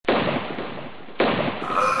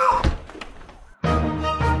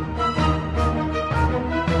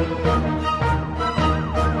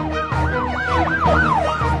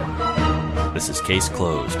This is Case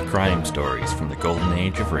Closed, crime stories from the golden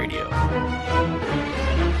age of radio.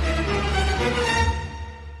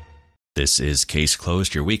 This is Case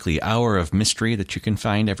Closed, your weekly hour of mystery that you can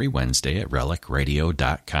find every Wednesday at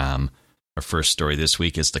relicradio.com. Our first story this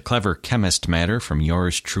week is The Clever Chemist Matter from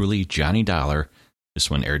yours truly, Johnny Dollar.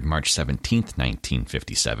 This one aired March 17th,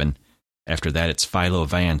 1957. After that, it's Philo,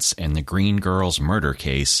 Vance and the Green Girls Murder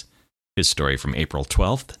Case. His story from April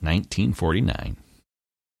 12th, 1949.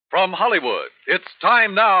 From Hollywood, it's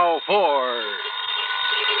time now for...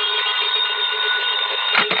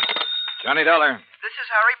 Johnny Dollar. This is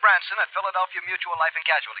Harry Branson at Philadelphia Mutual Life and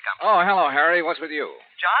Casualty Company. Oh, hello, Harry. What's with you?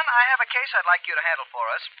 John, I have a case I'd like you to handle for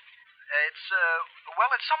us. It's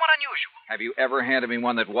somewhat unusual. Have you ever handed me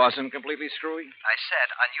one that wasn't completely screwy? I said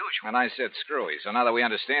unusual. And I said screwy. So now that we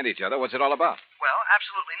understand each other, what's it all about? Well,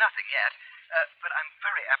 absolutely nothing yet. But I'm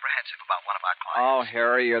very apprehensive about one of our clients. Oh,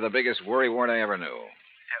 Harry, you're the biggest worrywart I ever knew.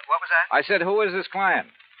 What was that? I said, who is this client?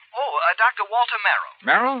 Oh, Dr. Walter Merrill.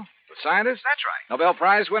 Merrill? The scientist? That's right. Nobel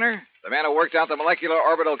Prize winner? The man who worked out the molecular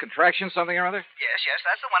orbital contraction, something or other? Yes,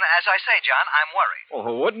 that's the one. As I say, John, I'm worried. Well,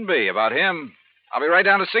 who wouldn't be about him? I'll be right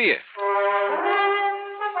down to see you.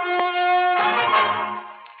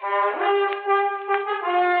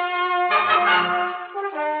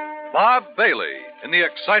 Bob Bailey in the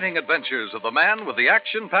exciting adventures of the man with the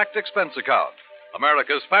action-packed expense account.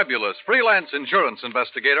 America's fabulous freelance insurance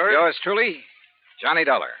investigator. Yours truly, Johnny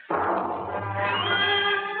Dollar.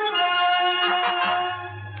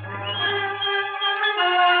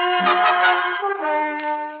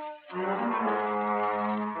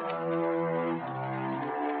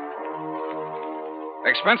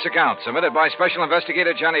 Expense account submitted by Special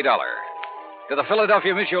Investigator Johnny Dollar to the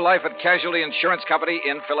Philadelphia Mutual Life and Casualty Insurance Company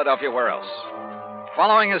in Philadelphia. Where else?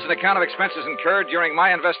 Following is an account of expenses incurred during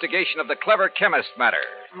my investigation of the Clever Chemist Matter.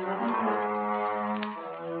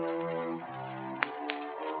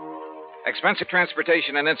 Expense of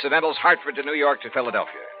transportation and incidentals, Hartford to New York to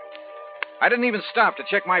Philadelphia. I didn't even stop to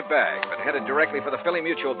check my bag, but headed directly for the Philly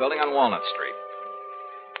Mutual building on Walnut Street.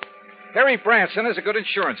 Harry Branson is a good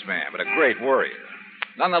insurance man, but a great worrier.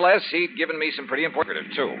 Nonetheless, he'd given me some pretty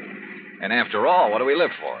important, too. And after all, what do we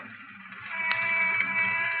live for?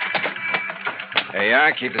 There you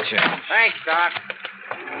are. Keep the change. Thanks, Doc.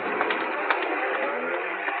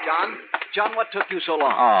 John, what took you so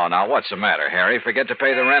long? Oh, now, what's the matter, Harry? Forget to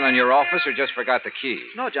pay the rent on your office or just forgot the key?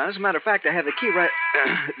 No, John, as a matter of fact, I have the key right...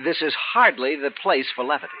 This is hardly the place for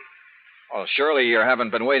levity. Well, surely you haven't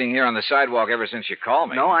been waiting here on the sidewalk ever since you called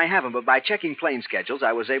me. No, I haven't, but by checking plane schedules,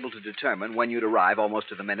 I was able to determine when you'd arrive almost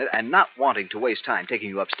to the minute, and not wanting to waste time taking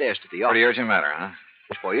you upstairs to the office. Pretty urgent matter, huh?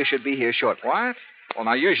 Boy, you should be here shortly. What? Well,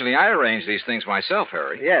 now, usually I arrange these things myself,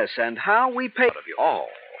 Harry. Yes, and how we pay... Oh,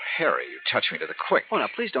 Harry, you touched me to the quick. Oh, now,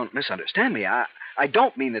 please don't misunderstand me. I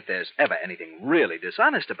don't mean that there's ever anything really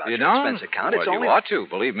dishonest about you your don't? expense account. Well, It's only... you ought to.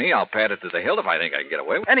 Believe me, I'll pad it to the hilt if I think I can get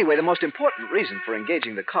away with it. Anyway, the most important reason for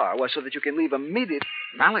engaging the car was so that you can leave immediate...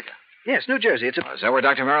 Malaga? Yes, New Jersey. It's a... Is that where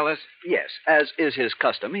Dr. Merrill is? Yes, as is his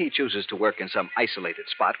custom, he chooses to work in some isolated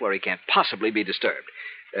spot where he can't possibly be disturbed.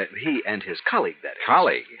 He and his colleague, that is.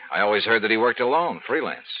 Colleague? I always heard that he worked alone,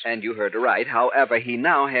 freelance. And you heard right. However, he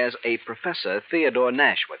now has a Professor Theodore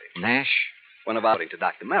Nash with him. Nash? One of according to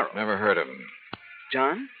Dr. Merrill. Never heard of him.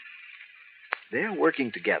 John, they're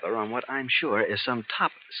working together on what I'm sure is some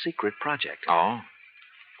top secret project. Oh?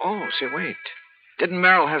 Oh, say, wait. Didn't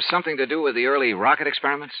Merrill have something to do with the early rocket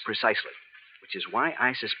experiments? Precisely. Which is why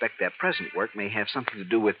I suspect their present work may have something to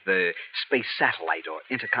do with the space satellite or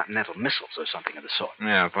intercontinental missiles or something of the sort.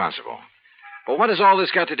 Yeah, possible. But what has all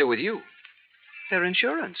this got to do with you? Their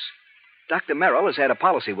insurance. Dr. Merrill has had a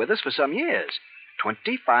policy with us for some years.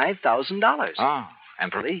 $25,000. Oh,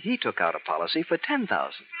 and He took out a policy for $10,000.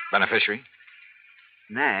 beneficiary?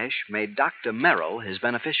 Nash made Dr. Merrill his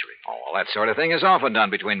beneficiary. Oh, well, that sort of thing is often done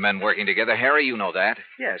between men working together. Harry, you know that.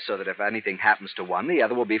 Yes, so that if anything happens to one, the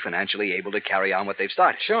other will be financially able to carry on what they've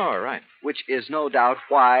started. Sure, right. Which is no doubt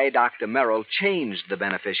why Dr. Merrill changed the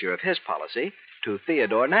beneficiary of his policy to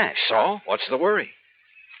Theodore Nash. So, what's the worry?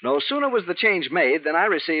 No sooner was the change made than I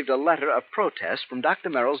received a letter of protest from Dr.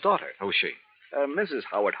 Merrill's daughter. Who's she? Mrs.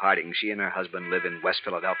 Howard Harding. She and her husband live in West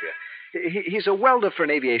Philadelphia. He's a welder for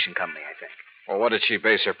an aviation company, I think. Well, what did she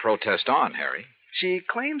base her protest on, Harry? She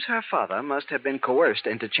claims her father must have been coerced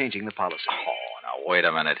into changing the policy. Oh, now, wait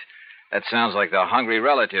a minute. That sounds like the hungry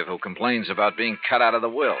relative who complains about being cut out of the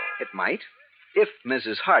will. It might. If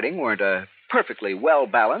Mrs. Harding weren't a perfectly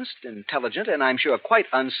well-balanced, intelligent, and I'm sure quite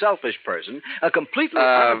unselfish person, a completely...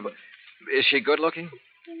 Is she good-looking?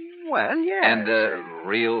 Well, yes. And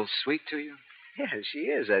real sweet to you? Yes, she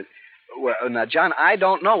is. Well, now, John, I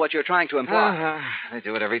don't know what you're trying to imply. They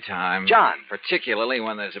do it every time. John. Particularly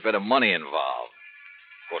when there's a bit of money involved.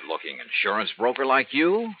 Good-looking insurance broker like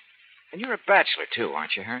you. And you're a bachelor, too,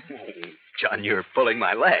 aren't you, Harry? John, you're pulling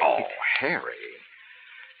my leg. Oh, Harry.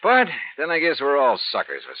 But then I guess we're all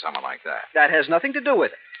suckers for someone like that. That has nothing to do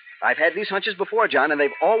with it. I've had these hunches before, John, and they've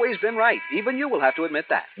always been right. Even you will have to admit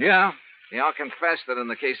that. Yeah. Yeah, I'll confess that in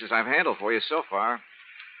the cases I've handled for you so far.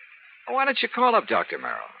 Why don't you call up Dr.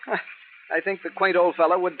 Merrill? I think the quaint old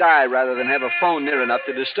fellow would die rather than have a phone near enough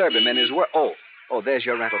to disturb him in his work. Oh, there's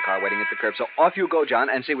your rental car waiting at the curb. So off you go, John,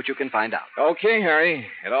 and see what you can find out. Okay, Harry.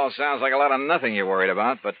 It all sounds like a lot of nothing you're worried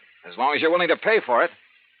about, but as long as you're willing to pay for it.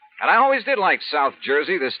 And I always did like South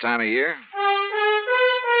Jersey this time of year.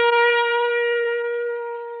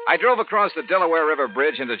 I drove across the Delaware River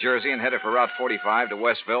Bridge into Jersey and headed for Route 45 to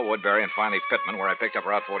Westville, Woodbury, and finally Pittman, where I picked up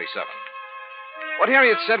Route 47. What Harry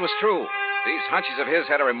had said was true. These hunches of his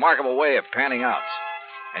had a remarkable way of panning out.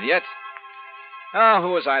 And yet,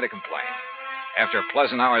 who was I to complain? After a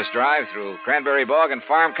pleasant hour's drive through cranberry bog and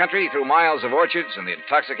farm country, through miles of orchards and the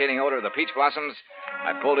intoxicating odor of the peach blossoms,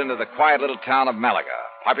 I pulled into the quiet little town of Malaga.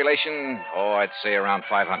 Population, I'd say around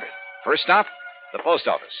 500. First stop, the post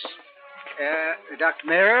office. Dr.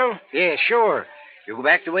 Merrill? Yeah, sure. You go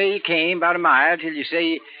back the way you came, about a mile, till you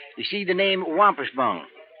see the name Wampus Bung.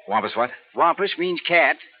 Wampus what? Wampus means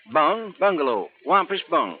cat. Bung, bungalow. Wampus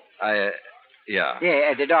Bung. Yeah.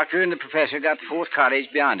 Yeah, the doctor and the professor got the fourth cottage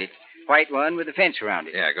beyond it. White one with a fence around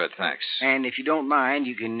it. Yeah, good, thanks. And if you don't mind,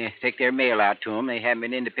 you can take their mail out to them. They haven't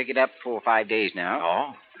been in to pick it up 4 or 5 days now.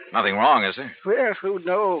 Oh? Nothing wrong, is there? Well, who'd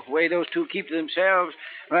know? The way those two keep to themselves.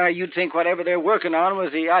 Well, you'd think whatever they're working on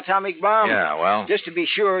was the atomic bomb. Yeah, well... Just to be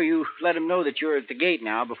sure, you let them know that you're at the gate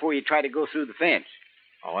now before you try to go through the fence.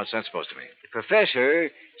 Oh, what's that supposed to mean? The professor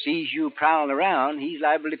sees you prowling around, he's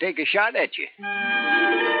liable to take a shot at you.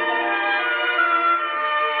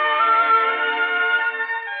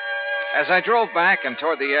 As I drove back and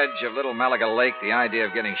toward the edge of Little Malaga Lake, the idea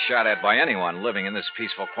of getting shot at by anyone living in this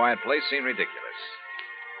peaceful, quiet place seemed ridiculous.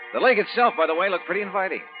 The lake itself, by the way, looked pretty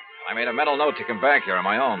inviting. I made a mental note to come back here on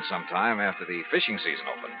my own sometime after the fishing season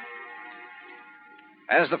opened.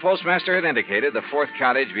 As the postmaster had indicated, the fourth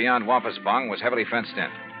cottage beyond Wampus Bung was heavily fenced in,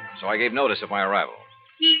 so I gave notice of my arrival.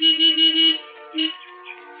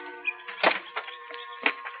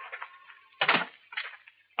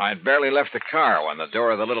 I'd barely left the car when the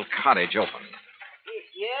door of the little cottage opened.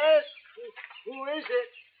 Yes? Who is it?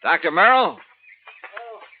 Dr. Merrill?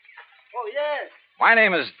 Oh, yes. My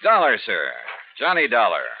name is Dollar, sir. Johnny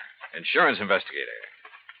Dollar, insurance investigator.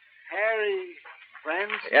 Harry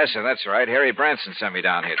Branson? Yes, sir, that's right. Harry Branson sent me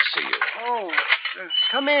down here to see you. Oh,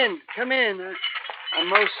 come in. I'm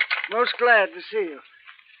most glad to see you.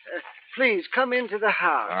 Please, come into the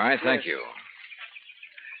house. All right, thank you.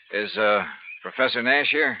 Is, Professor Nash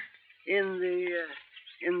here? In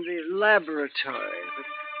the laboratory. But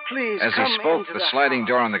please, As come he spoke, into the sliding house.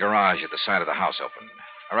 door on the garage at the side of the house opened.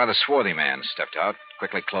 A rather swarthy man stepped out,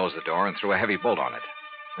 quickly closed the door, and threw a heavy bolt on it.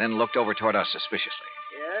 Then looked over toward us suspiciously.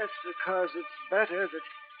 Yes, because it's better that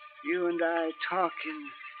you and I talk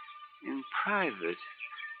in private,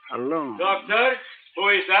 alone. Doctor, who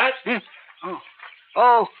is that?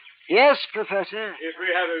 Oh, yes, Professor. If we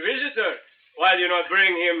have a visitor, why do you not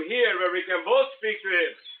bring him here where we can both speak to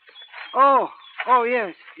him? Oh,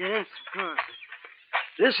 yes, of course.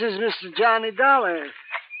 This is Mr. Johnny Dollar,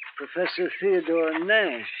 Professor Theodore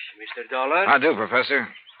Nash. Mr. Dollar? How do, Professor?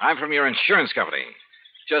 I'm from your insurance company.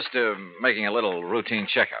 Just making a little routine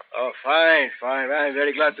checkup. Oh, fine. I'm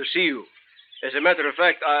very glad to see you. As a matter of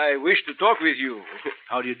fact, I wish to talk with you.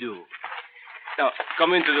 How do you do? Now,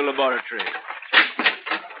 come into the laboratory.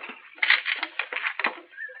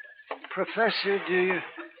 Professor, do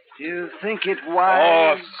you think it Oh,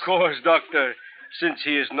 wise? of course, Doctor. Since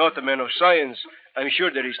he is not a man of science, I'm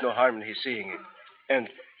sure there is no harm in his seeing it. And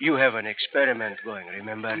you have an experiment going,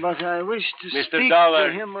 remember? But I wish to Mr. speak Dollar,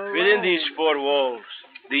 to him alone. within these four walls,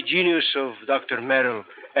 the genius of Dr. Merrill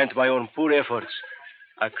and my own poor efforts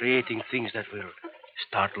are creating things that will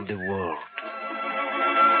startle the world.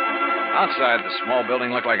 Outside, the small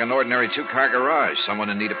building looked like an ordinary two-car garage, someone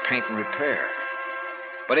in need of paint and repair.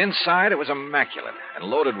 But inside, it was immaculate and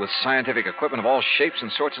loaded with scientific equipment of all shapes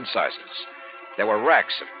and sorts and sizes. There were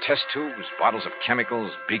racks of test tubes, bottles of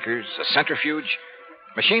chemicals, beakers, a centrifuge,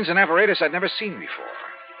 machines and apparatus I'd never seen before,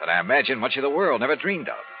 that I imagine much of the world never dreamed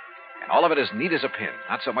of. And all of it as neat as a pin,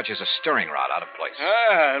 not so much as a stirring rod out of place.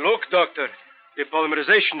 Look, Doctor. The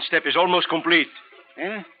polymerization step is almost complete.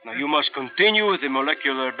 Eh? Now, you must continue the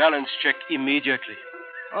molecular balance check immediately.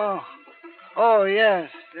 Oh, yes.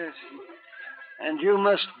 And you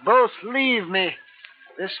must both leave me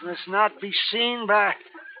This must not be seen by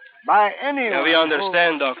anyone. Yeah, we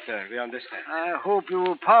understand, Doctor. We understand. I hope you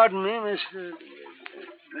will pardon me, Mr.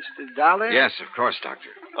 Dollar. Yes, of course, Doctor.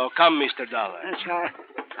 Oh, come, Mr. Dollar. Yes,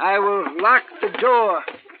 I will lock the door.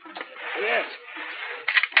 Yes.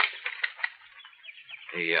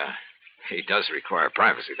 He does require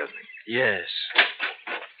privacy, doesn't he? Yes.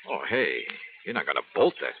 Oh, hey, you're not going to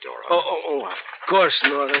bolt that door, are you? Oh, of course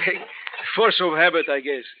not. Force of habit, I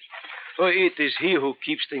guess. Oh, it is he who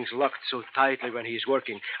keeps things locked so tightly when he is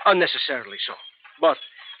working, unnecessarily so. But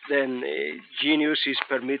then genius is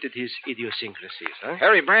permitted his idiosyncrasies, huh?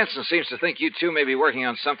 Harry Branson seems to think you two may be working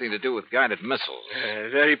on something to do with guided missiles.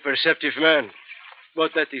 Very perceptive man.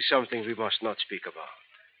 But that is something we must not speak about.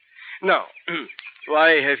 Now,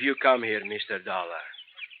 why have you come here, Mr. Dollar?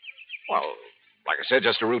 Well, like I said,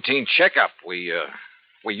 just a routine checkup.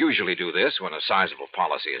 We usually do this when a sizable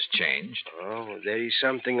policy has changed. Oh, there is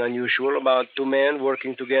something unusual about two men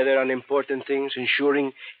working together on important things,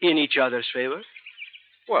 ensuring in each other's favor?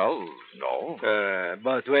 Well, no.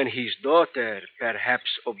 But when his daughter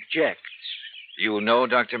perhaps objects. You know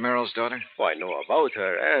Dr. Merrill's daughter? Oh, I know about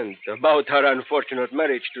her, and about her unfortunate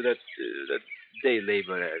marriage to that day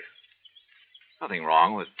laborer. Nothing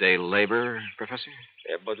wrong with day labor, Professor.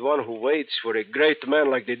 Yeah, but one who waits for a great man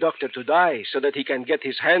like the doctor to die so that he can get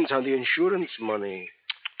his hands on the insurance money.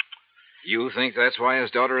 You think that's why his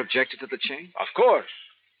daughter objected to the change? Of course.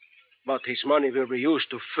 But his money will be used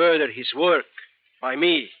to further his work by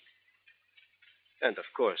me. And, of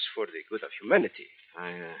course, for the good of humanity.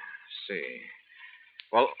 I see.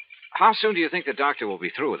 Well, how soon do you think the doctor will be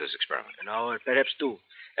through with his experiment? An hour, perhaps two.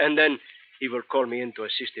 And then he will call me in to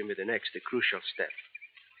assist him with the next, the crucial step.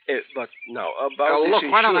 But now, about this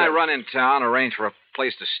look, why don't I insurance- run in town, arrange for a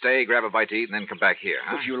place to stay, grab a bite to eat, and then come back here,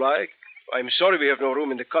 huh? If you like. I'm sorry we have no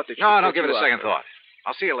room in the cottage. No, don't give it a second thought.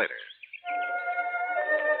 I'll see you later.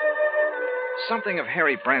 Something of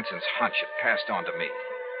Harry Branson's hunch had passed on to me.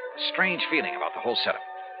 A strange feeling about the whole setup.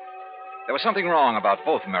 There was something wrong about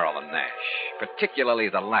both Merrill and Nash, particularly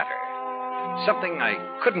the latter. Something I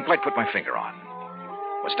couldn't quite put my finger on.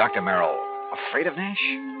 Was Dr. Merrill afraid of Nash?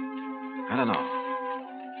 I don't know.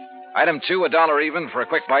 Item 2, $1 even for a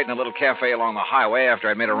quick bite in a little cafe along the highway after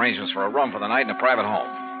I made arrangements for a room for the night in a private home.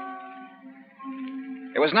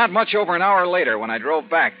 It was not much over an hour later when I drove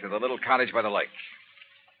back to the little cottage by the lake.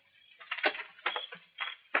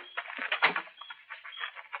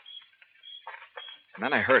 And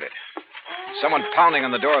then I heard it. Someone pounding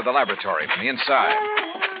on the door of the laboratory from the inside.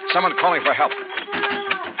 Someone calling for help.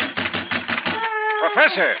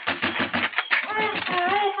 Professor!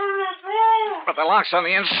 But the lock's on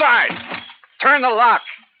the inside. Turn the lock.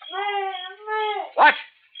 What?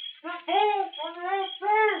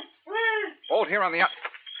 Bolt here on the...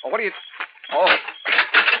 Oh, what are you... Oh.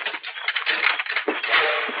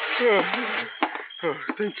 Oh,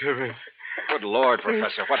 thank heaven. Good Lord,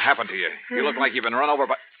 Professor. What happened to you? You look like you've been run over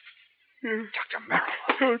by... Dr.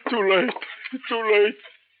 Merrill. Too late. Too late.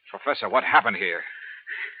 Professor, what happened here?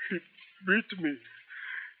 He beat me.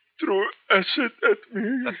 Threw acid at me.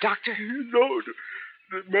 The doctor? No,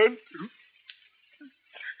 the man.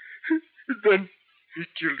 Then he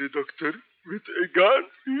killed the doctor with a gun.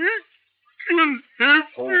 He killed him.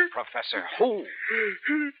 Who, Professor? Who?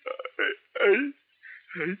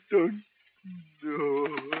 I don't know.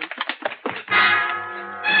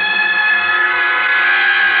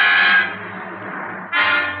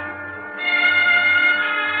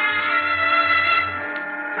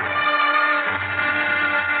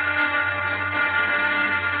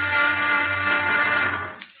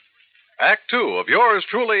 Act 2 of yours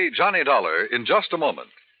truly, Johnny Dollar, in just a moment.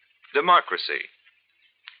 Democracy.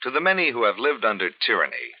 To the many who have lived under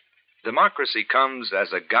tyranny, democracy comes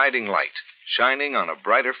as a guiding light, shining on a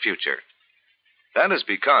brighter future. That is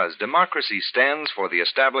because democracy stands for the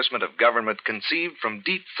establishment of government conceived from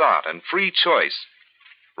deep thought and free choice,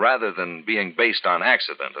 rather than being based on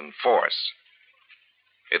accident and force.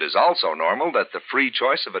 It is also normal that the free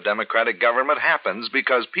choice of a democratic government happens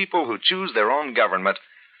because people who choose their own government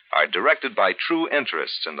are directed by true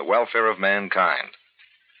interests in the welfare of mankind.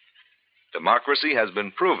 Democracy has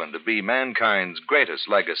been proven to be mankind's greatest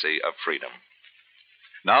legacy of freedom.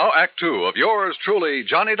 Now, Act 2 of yours truly,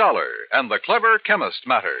 Johnny Dollar, and the Clever Chemist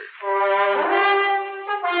Matter.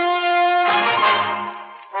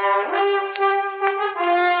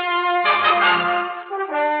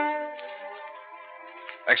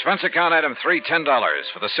 Expense account item 3, $10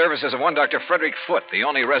 for the services of one Dr. Frederick Foote, the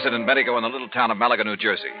only resident medico in the little town of Malaga, New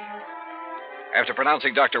Jersey. After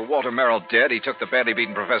pronouncing Dr. Walter Merrill dead, he took the badly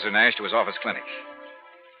beaten Professor Nash to his office clinic.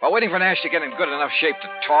 While waiting for Nash to get in good enough shape to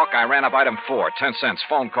talk, I ran up item 4, 10 cents,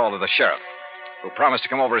 phone call to the sheriff. who promised to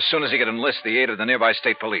come over as soon as he could enlist the aid of the nearby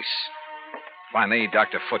state police. Finally,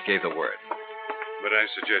 Dr. Foote gave the word. But I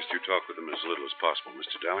suggest you talk with him as little as possible,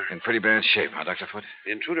 Mr. Dollar. In pretty bad shape, huh, Dr. Foote?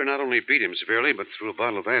 The intruder not only beat him severely, but threw a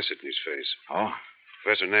bottle of acid in his face. Oh?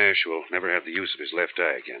 Professor Nash will never have the use of his left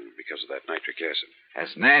eye again because of that nitric acid.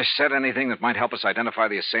 Has Nash said anything that might help us identify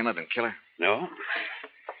the assailant and killer? No?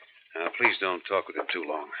 Now, please don't talk with him too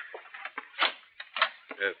long.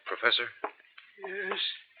 Professor? Yes.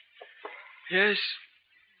 Yes.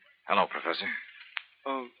 Hello, Professor.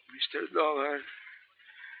 Oh, Mr. Dollar.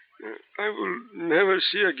 I will never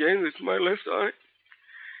see again with my left eye.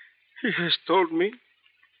 He has told me.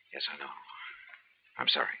 Yes, I know. I'm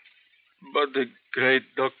sorry. But the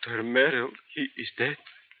great Dr. Merrill, he is dead.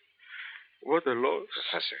 What a loss.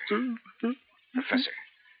 Professor,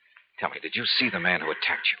 tell me, did you see the man who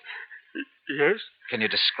attacked you? Yes. Can you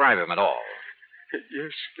describe him at all?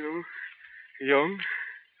 Yes, young,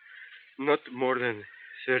 not more than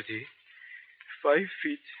 30, 5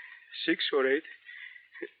 feet, 6 or 8,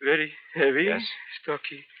 very heavy, yes,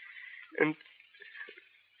 stocky, and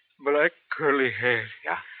black curly hair.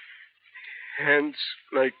 Yeah? Hands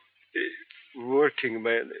like a working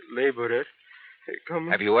man, laborer.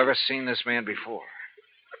 Have you ever seen this man before?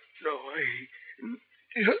 No,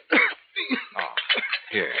 Oh,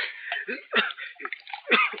 here.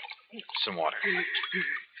 Some water.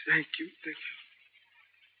 Thank you.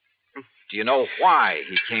 Do you know why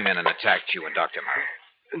he came in and attacked you and Dr.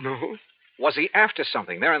 Merrill? No. Was he after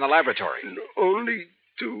something there in the laboratory? No, only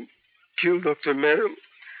to kill Dr. Merrill.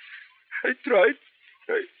 I tried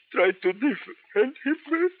to defend him.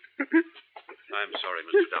 I'm sorry,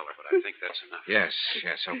 Mr. Dollar, but I think that's enough. Yes,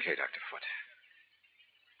 okay, Dr. Foote.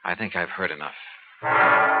 I think I've heard enough.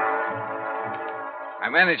 I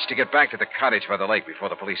managed to get back to the cottage by the lake before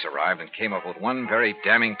the police arrived and came up with one very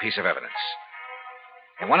damning piece of evidence.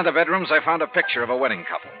 In one of the bedrooms, I found a picture of a wedding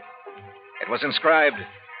couple. It was inscribed,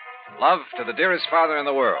 "Love to the dearest father in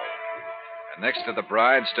the world." And next to the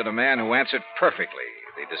bride stood a man who answered perfectly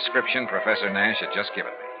the description Professor Nash had just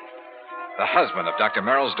given me. The husband of Dr.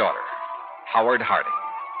 Merrill's daughter, Howard Harding.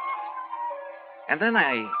 And then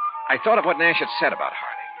I thought of what Nash had said about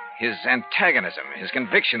Harding. His antagonism, his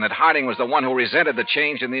conviction that Harding was the one who resented the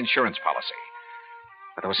change in the insurance policy.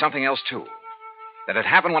 But there was something else, too. That had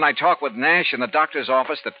happened when I talked with Nash in the doctor's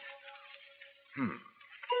office that...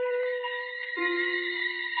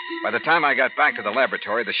 By the time I got back to the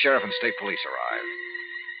laboratory, the sheriff and state police arrived.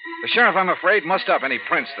 The sheriff, I'm afraid, mussed up any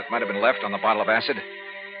prints that might have been left on the bottle of acid.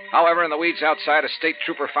 However, in the weeds outside, a state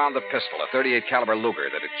trooper found the pistol, a .38 caliber Luger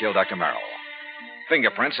that had killed Dr. Merrill.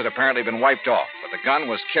 Fingerprints had apparently been wiped off, but the gun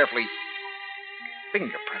was carefully...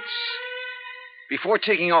 Fingerprints. Before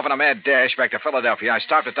taking off on a mad dash back to Philadelphia, I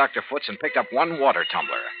stopped at Dr. Foote's and picked up one water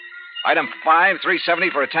tumbler. Item 5,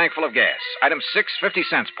 $3.70 for a tank full of gas. Item 6, 50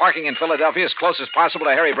 cents. Parking in Philadelphia as close as possible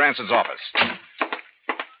to Harry Branson's office.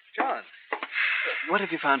 John, what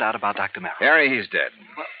have you found out about Dr. Merrill? Harry, he's dead.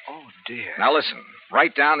 Well, oh, dear. Now listen,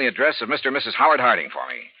 write down the address of Mr. and Mrs. Howard Harding for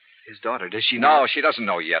me. His daughter, does she know? No, she doesn't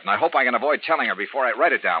know yet, and I hope I can avoid telling her before I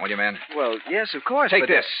write it down, will you, man? Well, yes, of course. Take but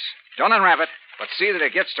this. Don't unwrap it, but see that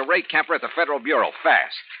it gets to Ray Kemper at the Federal Bureau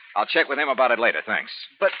fast. I'll check with him about it later, thanks.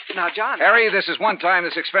 But now, John... Harry, this is one time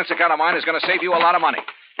this expense account of mine is going to save you a lot of money.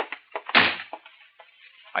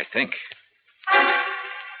 I think.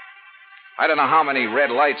 I don't know how many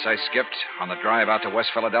red lights I skipped on the drive out to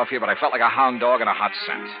West Philadelphia, but I felt like a hound dog in a hot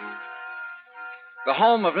scent. The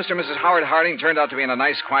home of Mr. and Mrs. Howard Harding turned out to be in a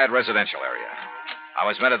nice, quiet residential area. I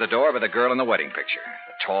was met at the door by the girl in the wedding picture.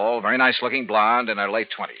 A tall, very nice-looking blonde in her late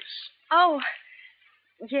 20s. Oh,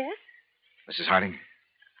 yes? Mrs. Harding?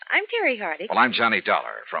 I'm Terry Harding. Well, I'm Johnny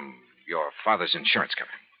Dollar from your father's insurance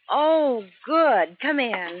company. Oh, good. Come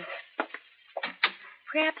in.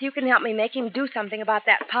 Perhaps you can help me make him do something about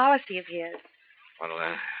that policy of his. Well,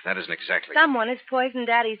 that isn't exactly... Someone has poisoned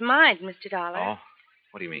Daddy's mind, Mr. Dollar. Oh?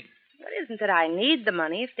 What do you mean? It isn't that I need the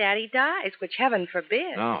money if Daddy dies, which heaven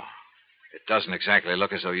forbid. No. It doesn't exactly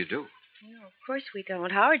look as though you do. No, of course we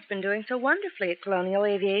don't. Howard's been doing so wonderfully at Colonial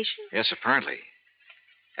Aviation. Yes, apparently.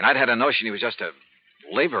 And I'd had a notion he was just a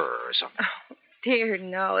laborer or something. Oh, dear,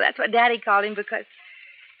 no. That's what Daddy called him because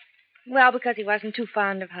he wasn't too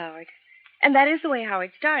fond of Howard. And that is the way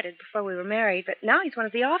Howard started before we were married, but now he's one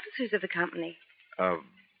of the officers of the company.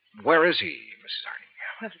 Where is he, Mrs. Harding?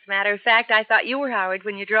 Well, as a matter of fact, I thought you were Howard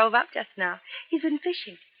when you drove up just now. He's been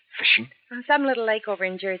fishing. Fishing? On some little lake over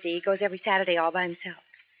in Jersey. He goes every Saturday all by himself.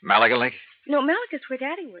 Malaga Lake? No, Malaga's where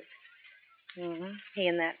Daddy was. Mm-hmm. He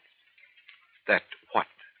and that. That what,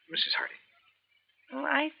 Mrs. Harding? Well,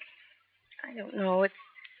 I don't know. It's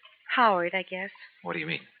Howard, I guess. What do you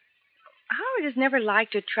mean? Howard has never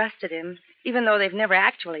liked or trusted him. even though they've never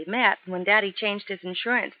actually met. When Daddy changed his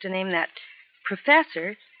insurance to name that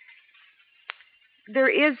professor, there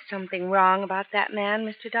is something wrong about that man,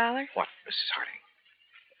 Mr. Dollar. What, Mrs. Harding?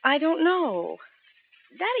 I don't know.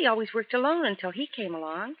 Daddy always worked alone until he came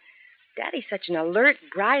along. Daddy's such an alert,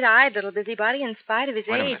 bright-eyed little busybody in spite of his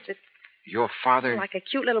Wait a age. minute. That Your father... like a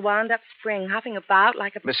cute little wound-up spring, hopping about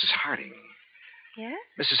like a... Mrs. Harding. Yes?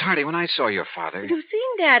 Mrs. Harding, when I saw your father... You've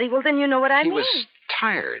seen Daddy. Well, then you know what I mean. He was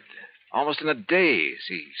tired. Almost in a daze.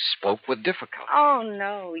 He spoke with difficulty. Oh,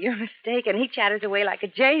 no, you're mistaken. He chatters away like a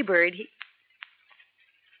jaybird.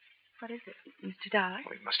 What is it, Mr. Dollar?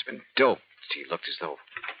 Oh, he must have been doped. He looked as though...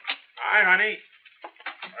 Hi, honey.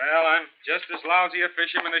 Well, I'm just as lousy a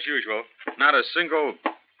fisherman as usual. Not a single...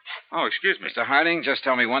 Oh, excuse me. Mr. Harding, just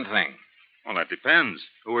tell me one thing. Well, that depends.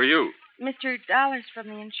 Who are you? Mr. Dollar's from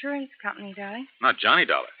the insurance company, darling. Not Johnny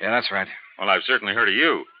Dollar. Yeah, that's right. Well, I've certainly heard of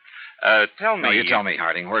you. Tell me... No, you tell me,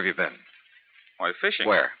 Harding. Where have you been? Why, fishing.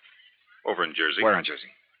 Where? Over in Jersey. Where in Jersey?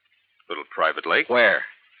 Little private lake. Where?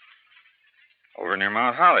 Over near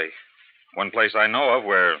Mount Holly. One place I know of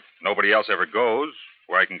where nobody else ever goes,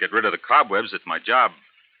 where I can get rid of the cobwebs at my job.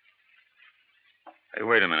 Hey,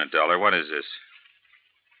 wait a minute, Dollar. What is this?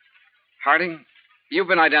 Harding, you've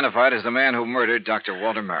been identified as the man who murdered Dr.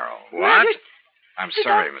 Walter Merrill. What? I'm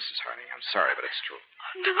sorry, Mrs. Harding. I'm sorry, but it's true.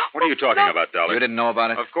 No, What are you talking about, Dollar? You didn't know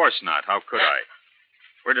about it? Of course not. How could I?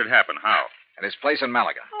 Where did it happen? How? At his place in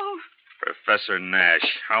Malaga. Oh, Professor Nash.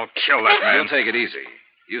 I'll kill that man. You'll take it easy.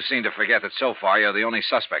 You seem to forget that so far you're the only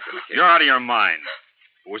suspect in the case. You're out of your mind.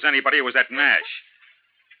 If it was anybody, it was that Nash.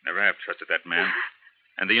 Never have trusted that man.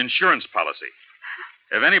 And the insurance policy.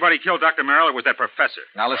 If anybody killed Dr. Merrill, it was that professor.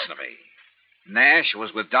 Now listen to me. Nash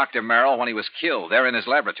was with Dr. Merrill when he was killed there in his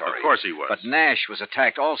laboratory. Of course he was. But Nash was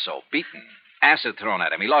attacked also, beaten, acid thrown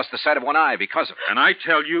at him. He lost the sight of one eye because of it. And I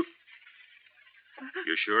tell you...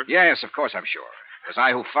 You sure? Yes, of course I'm sure. It was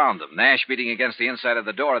I who found them. Nash beating against the inside of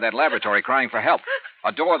the door of that laboratory crying for help.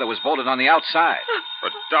 A door that was bolted on the outside.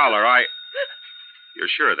 But, Dollar, You're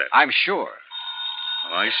sure of that? I'm sure.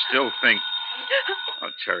 Well, I still think... Oh,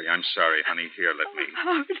 Terry, I'm sorry, honey. Here, let me...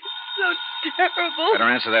 Howard, it's so terrible.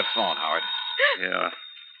 Better answer that phone, Howard. Yeah.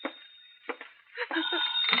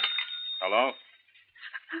 Hello?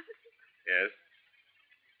 Yes?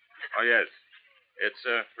 Oh, yes. It's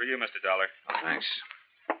for you, Mr. Dollar. Oh, thanks.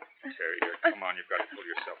 Terry, here, come on. You've got to pull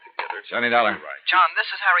yourself together. Johnny Dollar. Right. John, this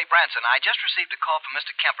is Harry Branson. I just received a call from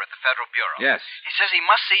Mr. Kemper at the Federal Bureau. Yes. He says he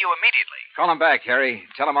must see you immediately. Call him back, Harry.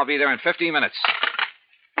 Tell him I'll be there in 15 minutes.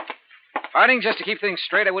 Harding, just to keep things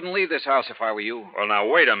straight, I wouldn't leave this house if I were you. Well, now,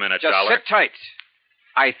 wait a minute, Just Dollar. sit tight.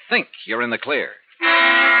 I think you're in the clear.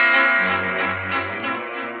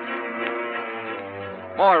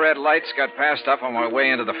 More red lights got passed up on my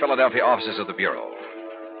way into the Philadelphia offices of the Bureau.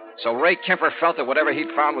 So Ray Kemper felt that whatever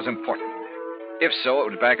he'd found was important. If so,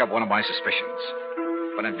 it would back up one of my suspicions.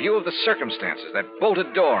 But in view of the circumstances, that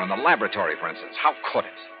bolted door in the laboratory, for instance, how could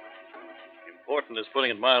it? Important is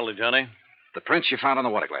putting it mildly, Johnny. The prints you found on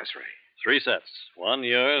the water glass, Ray. 3 sets. 1,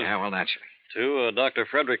 yours. Yeah, well, naturally. 2, Dr.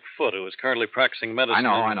 Frederick Foote, who is currently practicing medicine.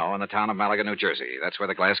 I know, in the town of Malaga, New Jersey. That's where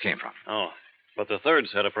the glass came from. Oh, but the 3rd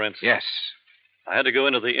set of prints. Yes. I had to go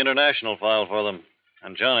into the international file for them.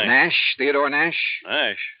 And Johnny... Nash? Theodore Nash?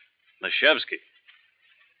 Nash. Nashevsky.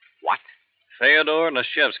 What? Theodore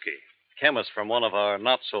Nashevsky, chemist from one of our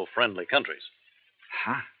not-so-friendly countries.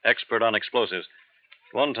 Huh? Expert on explosives.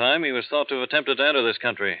 One time, he was thought to have attempted to enter this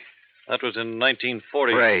country. That was in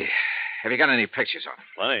 1940. Ray, have you got any pictures on him?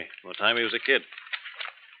 Plenty. From the time he was a kid.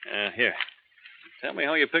 Here. Tell me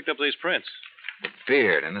how you picked up these prints. The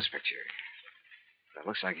beard in this picture. That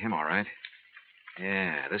looks like him, all right.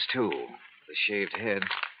 Yeah, this too. The shaved head.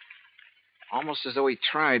 Almost as though he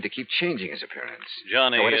tried to keep changing his appearance.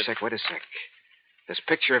 Johnny... Oh, wait a sec. This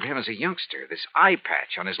picture of him as a youngster, this eye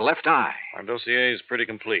patch on his left eye. Our dossier is pretty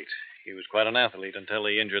complete. He was quite an athlete until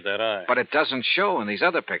he injured that eye. But it doesn't show in these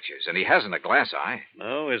other pictures, and he hasn't a glass eye.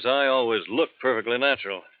 No, his eye always looked perfectly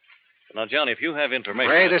natural. Now, Johnny, if you have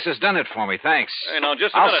information... Ray, this has done it for me. Thanks. Hey, now,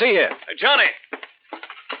 just a I'll minute. see you. Hey, Johnny!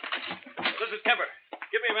 This is Kemper.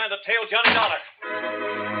 Give me a man to tail Johnny Dollar.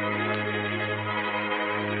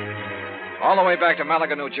 All the way back to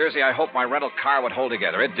Malaga, New Jersey, I hoped my rental car would hold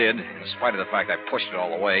together. It did, in spite of the fact I pushed it all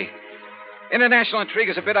the way. International intrigue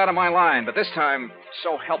is a bit out of my line, but this time,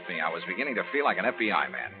 so help me, I was beginning to feel like an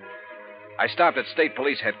FBI man. I stopped at State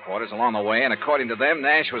Police headquarters along the way, and according to them,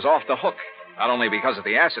 Nash was off the hook. Not only because of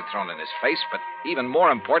the acid thrown in his face, but even more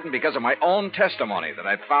important, because of my own testimony that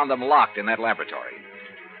I'd found them locked in that laboratory.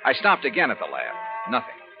 I stopped again at the lab.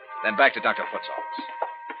 Nothing. Then back to Dr. Foote's office.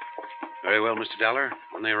 Very well, Mr. Dollar.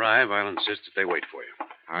 When they arrive, I'll insist that they wait for you.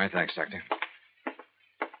 All right, thanks, Doctor.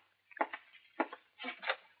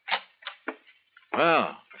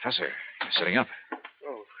 Well, Professor, you're sitting up.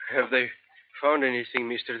 Oh, have they found anything,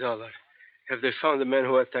 Mr. Dollar? Have they found the men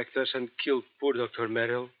who attacked us and killed poor Dr.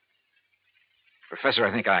 Merrill? Professor,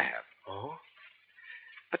 I think I have. Oh?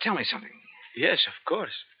 But tell me something. Yes, of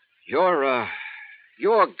course. Your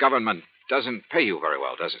government doesn't pay you very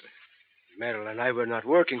well, does it? Merrill and I were not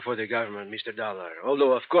working for the government, Mr. Dollar.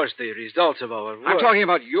 Although, of course, the results of our work... I'm talking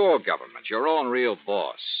about your government, your own real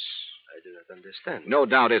boss. I do not understand. No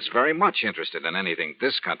doubt it's very much interested in anything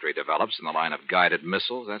this country develops in the line of guided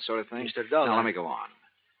missiles, that sort of thing. Mr. Dollar... Now, let me go on.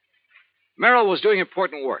 Merrill was doing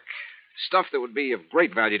important work. Stuff that would be of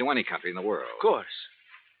great value to any country in the world. Of course.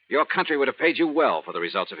 Your country would have paid you well for the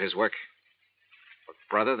results of his work. But,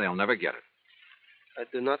 brother, they'll never get it. I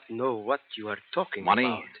do not know what you are talking Money,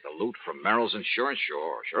 about. the loot from Merrill's insurance,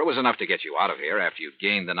 sure. Sure, it was enough to get you out of here after you'd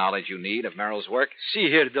gained the knowledge you need of Merrill's work. See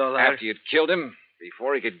here, Dollar. After you'd killed him,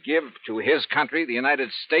 before he could give to his country, the United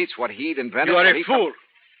States, what he'd invented. You are a fool.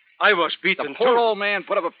 I was beaten, The poor old man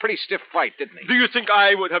put up a pretty stiff fight, didn't he? Do you think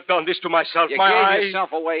I would have done this to myself? You gave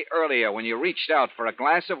yourself away earlier when you reached out for a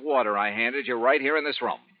glass of water I handed you right here in this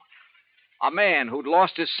room. A man who'd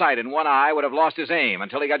lost his sight in one eye would have lost his aim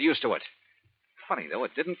until he got used to it. Funny, though,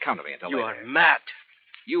 it didn't come to me until You later. are mad.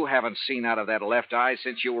 You haven't seen out of that left eye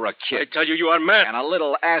since you were a kid. I tell you, you are mad. And a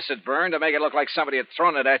little acid burn to make it look like somebody had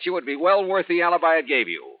thrown it at you would be well worth the alibi it gave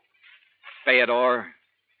you. Fyodor.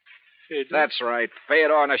 That's right,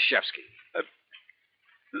 Fyodor Nashevsky.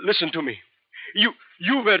 Listen to me. You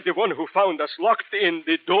were the one who found us locked in,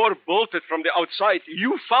 the door bolted from the outside.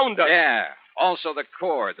 You found us. Yeah. Also the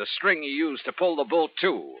cord, the string you used to pull the bolt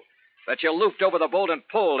to. That you looped over the bolt and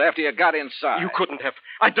pulled after you got inside. You couldn't have.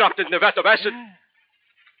 I dropped it in a vat of acid. Yeah.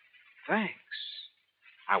 Thanks.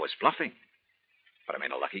 I was bluffing. But I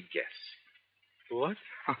made a lucky guess. What?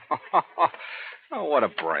 Oh, what a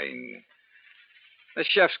brain.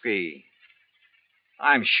 Nashevsky,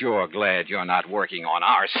 I'm sure glad you're not working on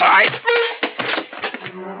our side.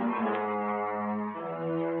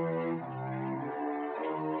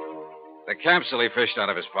 The capsule he fished out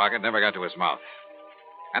of his pocket never got to his mouth.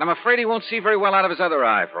 And I'm afraid he won't see very well out of his other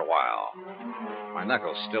eye for a while. My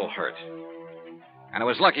knuckles still hurt. And it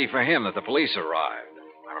was lucky for him that the police arrived.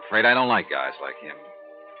 I'm afraid I don't like guys like him.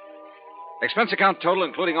 Expense account total,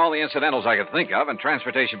 including all the incidentals I could think of, and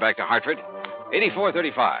transportation back to Hartford,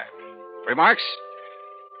 $84.35. Remarks?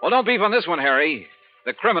 Well, don't beef on this one, Harry.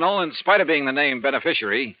 The criminal, in spite of being the named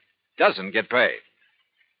beneficiary, doesn't get paid.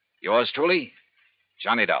 Yours truly,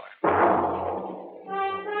 Johnny Dollar.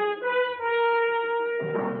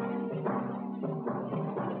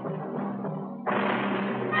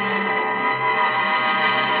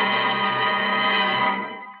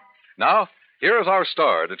 Now, here is our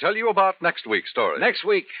star to tell you about next week's story. Next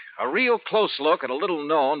week, a real close look at a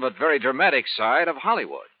little-known but very dramatic side of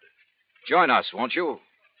Hollywood. Join us, won't you?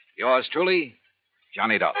 Yours truly,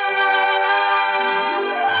 Johnny Dollar.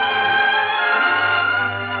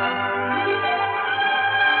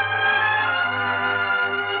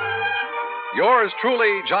 Yours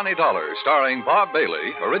truly, Johnny Dollar, starring Bob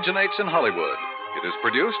Bailey, originates in Hollywood. It is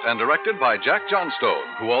produced and directed by Jack Johnstone,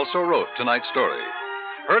 who also wrote tonight's story.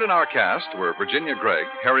 Heard in our cast were Virginia Gregg,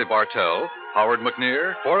 Harry Bartell, Howard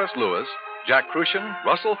McNear, Forrest Lewis, Jack Crucian,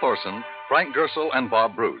 Russell Thorson, Frank Gersel, and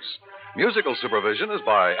Bob Bruce. Musical supervision is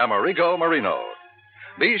by Amerigo Marino.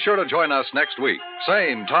 Be sure to join us next week,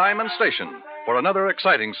 same time and station, for another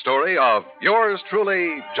exciting story of yours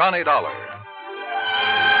truly, Johnny Dollar.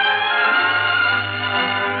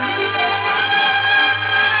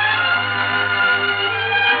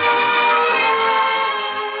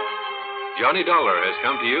 Johnny Dollar has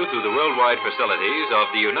come to you through the worldwide facilities of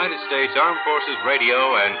the United States Armed Forces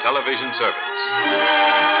Radio and Television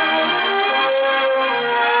Service.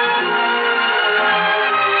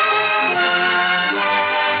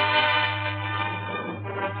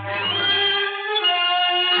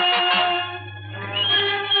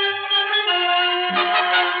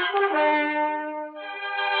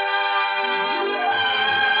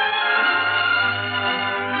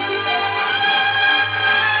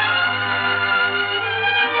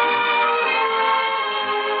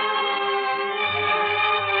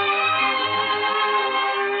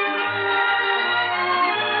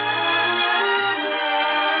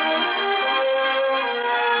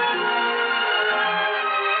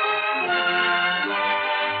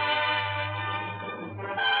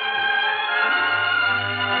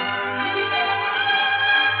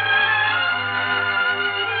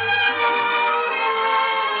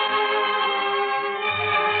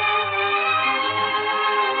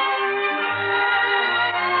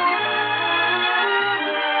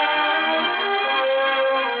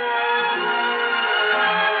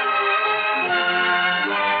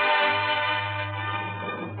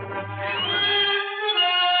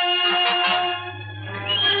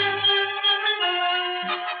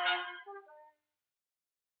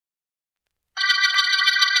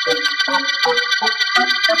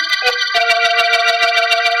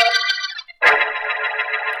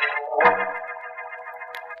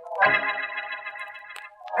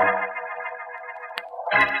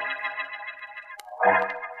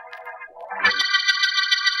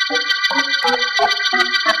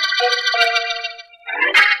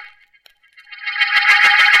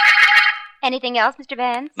 Anything else, Mr.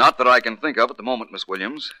 Vance? Not that I can think of at the moment, Miss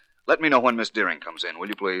Williams. Let me know when Miss Deering comes in, will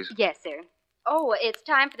you please? Yes, sir. Oh, it's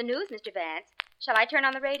time for the news, Mr. Vance. Shall I turn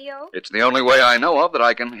on the radio? It's the only way I know of that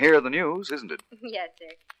I can hear the news, isn't it? Yes,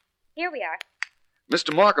 sir. Here we are.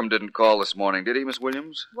 Mr. Markham didn't call this morning, did he, Miss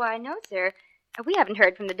Williams? Why, no, sir. We haven't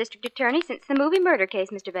heard from the district attorney since the movie murder case,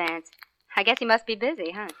 Mr. Vance. I guess he must be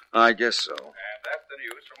busy, huh? I guess so. And that's the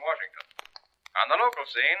news from Washington. On the local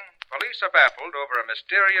scene, police are baffled over a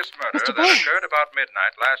mysterious murder that occurred about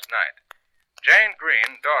midnight last night. Jane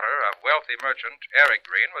Green, daughter of wealthy merchant Eric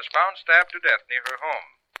Green, was found stabbed to death near her home.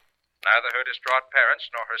 Neither her distraught parents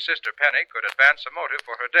nor her sister Penny could advance a motive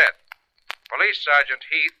for her death. Police Sergeant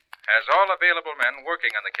Heath has all available men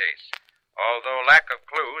working on the case. Although lack of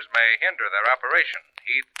clues may hinder their operation,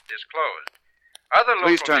 Heath disclosed. Other local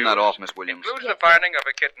Please turn news that off, Miss Williams. includes the finding of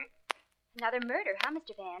a kitten. Another murder, huh,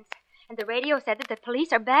 Mr. Vance? And the radio said that the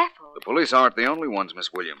police are baffled. The police aren't the only ones,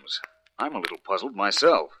 Miss Williams. I'm a little puzzled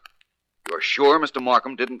myself. You're sure Mr.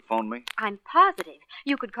 Markham didn't phone me? I'm positive.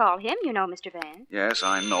 You could call him, you know, Mr. Vance. Yes,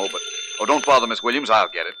 I know, but... Oh, don't bother, Miss Williams.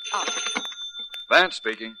 I'll get it. Oh. Vance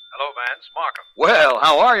speaking. Hello, Vance. Markham. Well,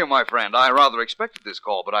 how are you, my friend? I rather expected this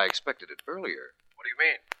call, but I expected it earlier. What do you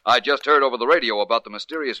mean? I just heard over the radio about the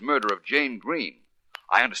mysterious murder of Jane Green.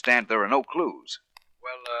 I understand there are no clues.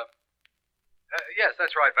 Well, yes,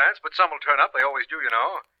 that's right, Vance, but some will turn up. They always do, you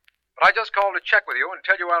know. But I just called to check with you and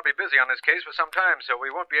tell you I'll be busy on this case for some time, so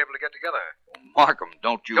we won't be able to get together. Markham,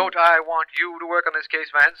 don't you... Don't I want you to work on this case,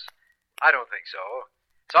 Vance? I don't think so.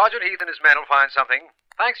 Sergeant Heath and his men will find something.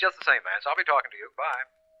 Thanks just the same, Vance. I'll be talking to you. Bye.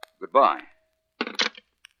 Goodbye.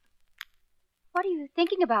 What are you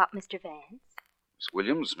thinking about, Mr. Vance? Miss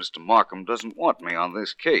Williams, Mr. Markham doesn't want me on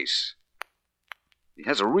this case. He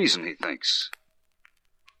has a reason, he thinks.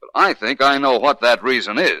 But I think I know what that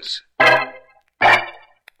reason is.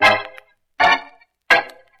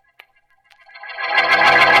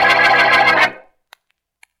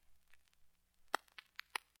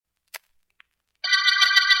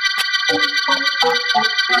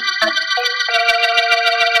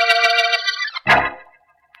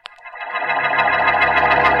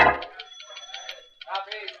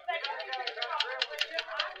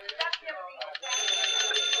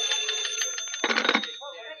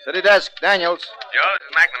 City desk, Daniels. Joe,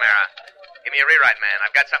 this is McNamara. Give me a rewrite, man.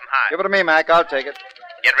 I've got something hot. Give it to me, Mac. I'll take it.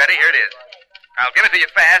 Get ready. Here it is. I'll give it to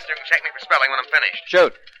you fast. You can check me for spelling when I'm finished.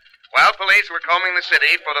 Shoot. While police were combing the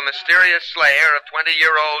city for the mysterious slayer of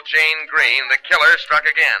 20-year-old Jane Green, the killer struck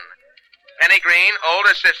again. Penny Green,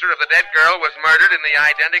 older sister of the dead girl, was murdered in the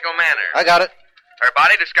identical manner. I got it. Her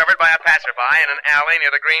body discovered by a passerby in an alley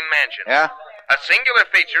near the Green Mansion. Yeah? A singular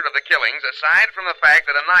feature of the killings, aside from the fact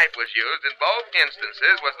that a knife was used in both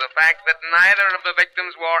instances, was the fact that neither of the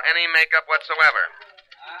victims wore any makeup whatsoever.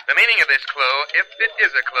 The meaning of this clue, if it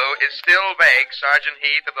is a clue, is still vague, Sergeant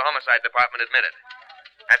Heath of the Homicide Department admitted.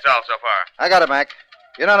 That's all so far. I got it, Mac.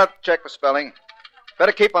 You don't have to check for spelling.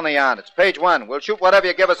 Better keep on the yarn. It's page 1. We'll shoot whatever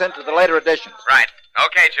you give us into the later editions. Right.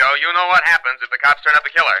 Okay, Joe. You know what happens if the cops turn up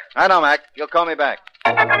the killer. I know, Mac. You'll call me back.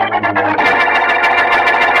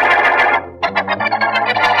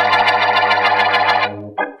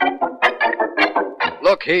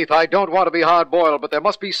 Look, Heath, I don't want to be hard-boiled, but there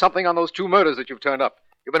must be something on those 2 murders that you've turned up.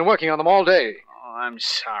 You've been working on them all day. Oh, I'm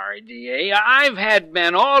sorry, D.A. I've had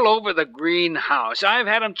men all over the greenhouse. I've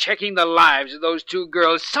had them checking the lives of those 2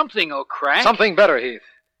 girls. Something will crack. Something better, Heath.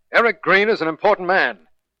 Eric Green is an important man.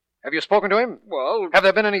 Have you spoken to him? Well... Have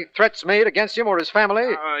there been any threats made against him or his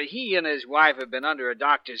family? He and his wife have been under a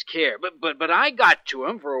doctor's care, but I got to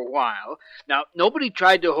him for a while. Now, nobody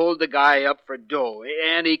tried to hold the guy up for dough,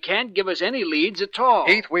 and he can't give us any leads at all.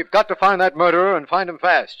 Heath, we've got to find that murderer and find him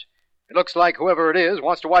fast. It looks like whoever it is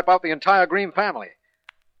wants to wipe out the entire Green family.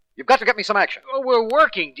 You've got to get me some action. Oh, we're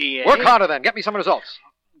working, D.A. Work harder, then. Get me some results.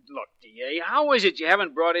 Look, D.A., how is it you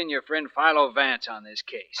haven't brought in your friend Philo Vance on this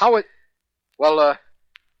case? Well,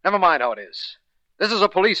 never mind how it is. This is a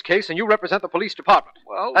police case, and you represent the police department.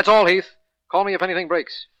 Well... That's all, Heath. Call me if anything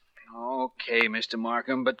breaks. Okay, Mr.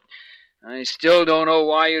 Markham, but I still don't know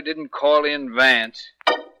why you didn't call in Vance.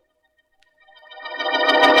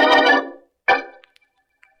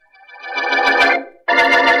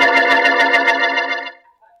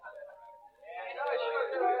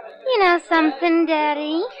 You know something,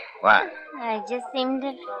 Daddy? What? I just seem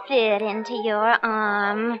to fit into your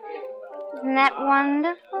arm. Isn't that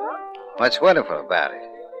wonderful? What's wonderful about it?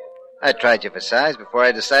 I tried you for size before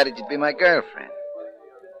I decided you'd be my girlfriend.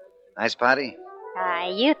 Nice party?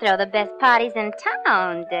 You throw the best parties in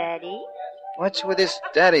town, Daddy. What's with this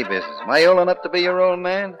daddy business? Am I old enough to be your old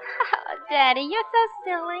man? Oh, Daddy, you're so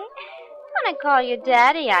silly. When I call you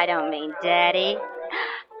Daddy, I don't mean Daddy.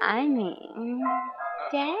 I mean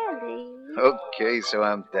Daddy. Okay, so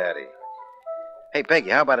I'm daddy. Hey, Peggy,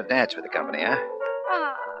 how about a dance with the company, huh?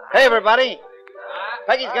 Oh, Hey, everybody.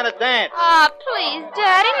 Peggy's gonna dance. oh please,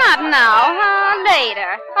 Daddy, not now, huh?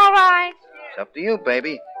 Later. All right. It's up to you,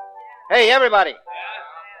 baby. Hey, everybody.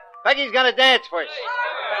 Peggy's gonna dance first.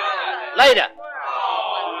 Later.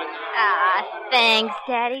 Thanks,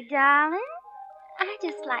 Daddy, darling. I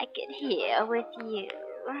just like it here with you.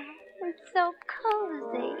 It's so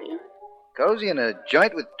cozy. Cozy in a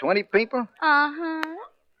joint with 20 people? Uh-huh.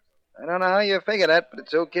 I don't know how you figure that, but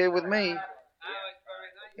it's okay with me.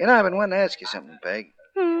 You know, I've been wanting to ask you something, Peg.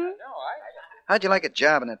 How'd you like a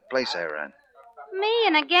job in that place I run? Me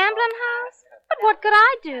in a gambling house? But what could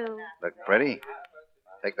I do? Look pretty.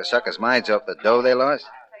 Take the suckers' minds off the dough they lost.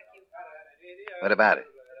 What about it?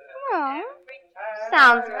 Oh,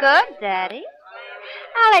 sounds good, Daddy.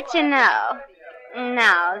 I'll let you know.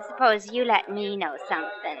 Now, suppose you let me know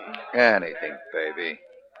something. Anything, baby.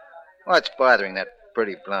 What's bothering that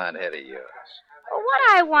pretty blonde head of yours?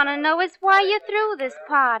 What I want to know is why you threw this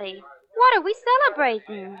party. What are we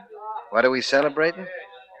celebrating? What are we celebrating?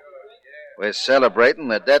 We're celebrating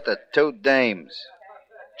the death of two dames,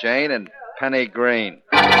 Jane and Penny Green.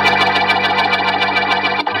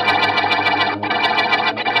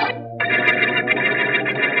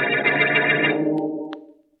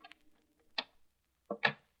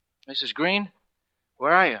 Mrs. Green,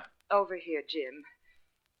 where are you? Over here, Jim.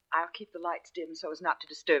 I'll keep the lights dim so as not to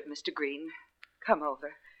disturb Mr. Green. Come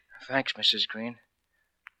over. Thanks, Mrs. Green.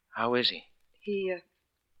 How is he? He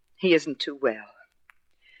isn't too well.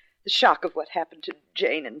 The shock of what happened to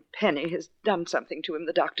Jane and Penny has done something to him,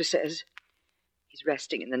 the doctor says. He's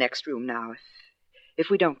resting in the next room now. If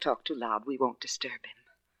we don't talk too loud, we won't disturb him.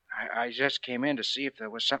 I just came in to see if there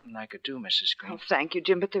was something I could do, Mrs. Green. Oh, thank you,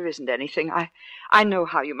 Jim, but there isn't anything. I know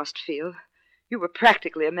how you must feel. You were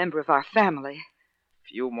practically a member of our family. A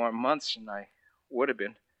few more months and I would have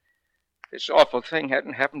been. This awful thing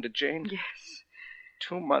hadn't happened to Jane. Yes.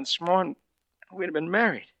 2 months more and we'd have been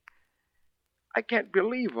married. I can't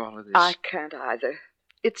believe all of this. I can't either.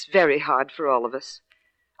 It's very hard for all of us.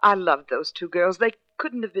 I loved those two girls. They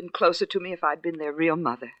couldn't have been closer to me if I'd been their real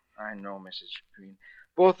mother. I know, Mrs. Green.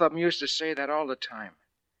 Both of them used to say that all the time.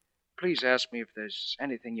 Please ask me if there's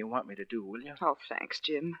anything you want me to do, will you? Oh, thanks,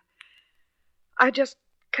 Jim. I just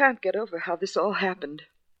can't get over how this all happened.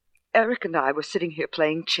 Eric and I were sitting here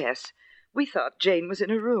playing chess. We thought Jane was in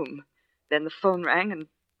her room. Then the phone rang, and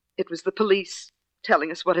it was the police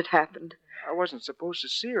telling us what had happened. I wasn't supposed to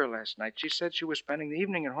see her last night. She said she was spending the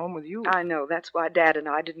evening at home with you. I know. That's why Dad and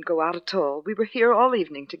I didn't go out at all. We were here all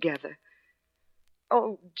evening together.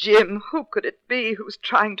 Oh, Jim, who could it be who's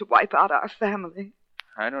trying to wipe out our family?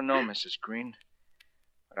 I don't know, Mrs. Green.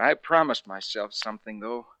 But I promised myself something,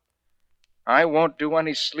 though. I won't do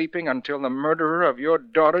any sleeping until the murderer of your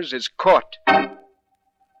daughters is caught.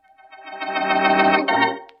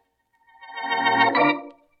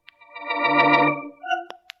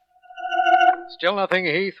 Still nothing,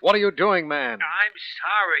 Heath. What are you doing, man? I'm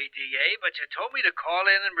sorry, D.A., but you told me to call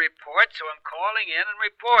in and report, so I'm calling in and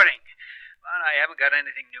reporting. But I haven't got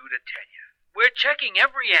anything new to tell you. We're checking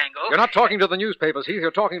every angle. You're not talking to the newspapers, Heath. You're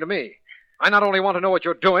talking to me. I not only want to know what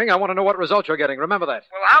you're doing, I want to know what results you're getting. Remember that.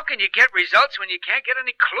 Well, how can you get results when you can't get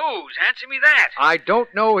any clues? Answer me that. I don't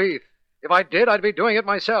know, Heath. If I did, I'd be doing it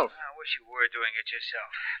myself. I wish you were doing it yourself.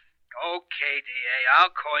 Okay, D.A., I'll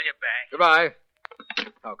call you back. Goodbye.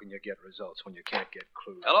 How can you get results when you can't get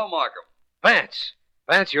clues? Hello, Markham. Vance!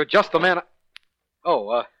 Vance, you're just the man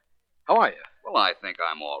how are you? Well, I think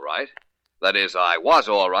I'm all right. That is, I was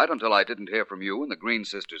all right until I didn't hear from you in the Green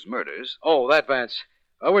sisters' murders. Oh, that, Vance.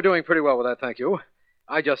 We're doing pretty well with that, thank you.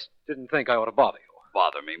 I just didn't think I ought to bother you.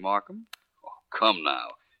 Bother me, Markham? Oh, come now.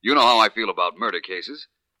 You know how I feel about murder cases,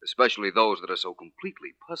 especially those that are so completely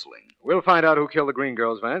puzzling. We'll find out who killed the Green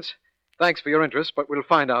girls, Vance. Thanks for your interest, but we'll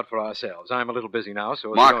find out for ourselves. I'm a little busy now,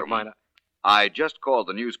 so if you don't mind... I just called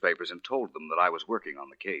the newspapers and told them that I was working on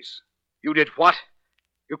the case. You did what?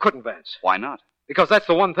 You couldn't, Vance. Why not? Because that's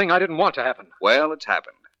the one thing I didn't want to happen. Well, it's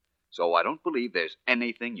happened. So I don't believe there's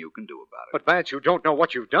anything you can do about it. But, Vance, you don't know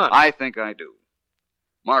what you've done. I think I do.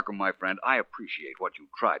 Markham, my friend, I appreciate what you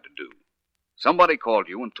tried to do. Somebody called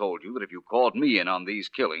you and told you that if you called me in on these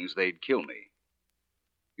killings, they'd kill me.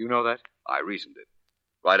 You know that? I reasoned it.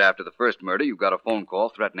 Right after the first murder, you got a phone call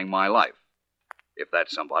threatening my life. If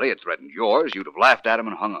that somebody had threatened yours, you'd have laughed at him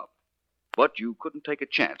and hung up. But you couldn't take a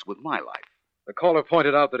chance with my life. The caller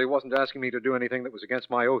pointed out that he wasn't asking me to do anything that was against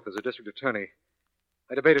my oath as a district attorney.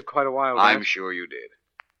 I debated quite a while. I'm sure you did.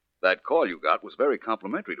 That call you got was very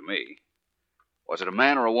complimentary to me. Was it a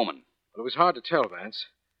man or a woman? Well, it was hard to tell, Vance.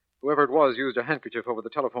 Whoever it was used a handkerchief over the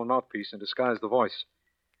telephone mouthpiece and disguised the voice.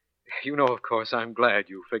 You know, of course, I'm glad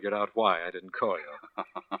you figured out why I didn't call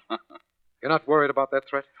you. You're not worried about that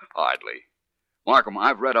threat? Hardly. Markham,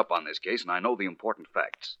 I've read up on this case, and I know the important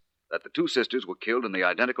facts. That the two sisters were killed in the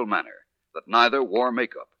identical manner. That neither wore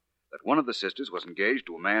makeup. That one of the sisters was engaged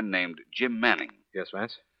to a man named Jim Manning. Yes,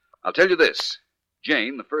 Vance? I'll tell you this.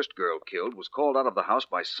 Jane, the first girl killed, was called out of the house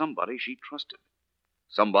by somebody she trusted.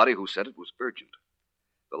 Somebody who said it was urgent.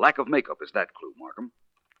 The lack of makeup is that clue, Markham.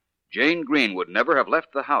 Jane Green would never have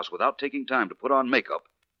left the house without taking time to put on makeup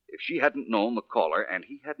if she hadn't known the caller and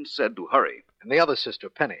he hadn't said to hurry. And the other sister,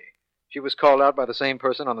 Penny, she was called out by the same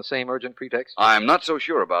person on the same urgent pretext? I'm not so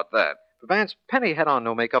sure about that. But Vance, Penny had on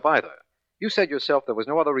no makeup either. You said yourself there was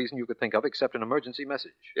no other reason you could think of except an emergency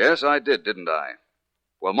message. Yes, I did, didn't I?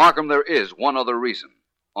 Well, Markham, there is one other reason.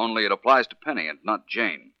 Only it applies to Penny and not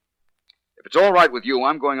Jane. If it's all right with you,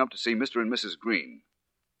 I'm going up to see Mr. and Mrs. Green.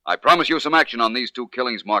 I promise you some action on these two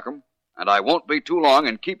killings, Markham, and I won't be too long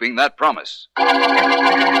in keeping that promise.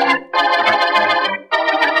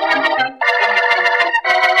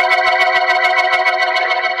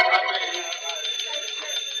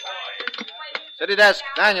 City desk,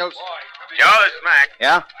 Daniels. Joe, this is Mac.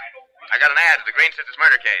 Yeah? I got an ad for the Green Sisters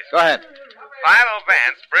murder case. Go ahead. Philo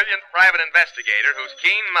Vance, brilliant private investigator whose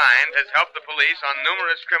keen mind has helped the police on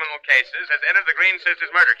numerous criminal cases, has entered the Green Sisters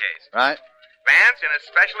murder case. Right. Vance, in a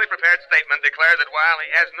specially prepared statement, declared that while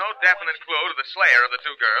he has no definite clue to the slayer of the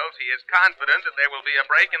two girls, he is confident that there will be a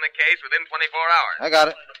break in the case within 24 hours. I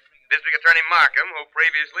got it. District Attorney Markham, who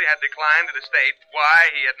previously had declined to state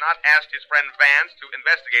why he had not asked his friend Vance to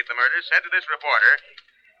investigate the murder, said to this reporter,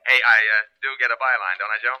 "Hey, I do get a byline,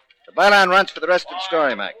 don't I, Joe?" The byline runs for the rest of the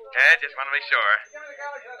story, Mac. Just want to be sure.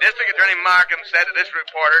 District Attorney Markham said to this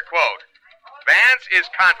reporter, quote, "Vance is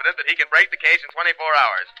confident that he can break the case in 24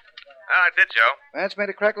 hours. Oh, that's it, Joe. Vance made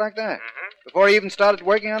a crack like that? Mm-hmm. Before he even started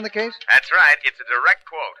working on the case? That's right. It's a direct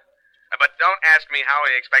quote. But don't ask me how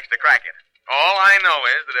he expects to crack it. All I know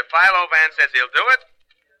is that if Philo Vance says he'll do it,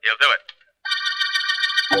 he'll do it.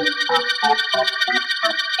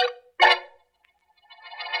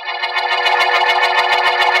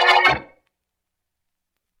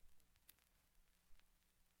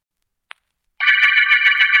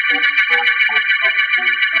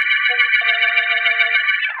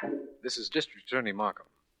 This is District Attorney Markham.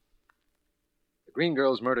 The Green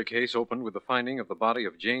Girls' murder case opened with the finding of the body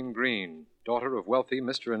of Jane Green, daughter of wealthy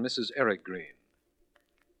Mr. and Mrs. Eric Green.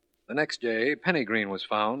 The next day, Penny Green was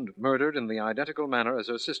found, murdered in the identical manner as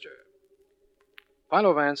her sister.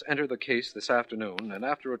 Philo Vance entered the case this afternoon, and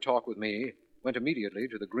after a talk with me, went immediately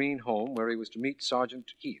to the Green home where he was to meet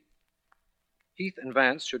Sergeant Heath. Heath and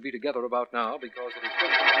Vance should be together about now because it is...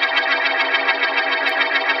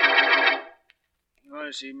 You want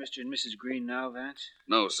to see Mr. and Mrs. Green now, Vance?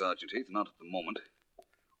 No, Sergeant Heath, not at the moment.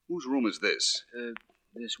 Whose room is this?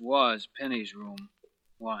 This was Penny's room.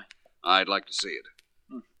 Why? I'd like to see it.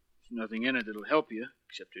 There's nothing in it that'll help you,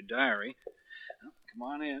 except her diary. Well, come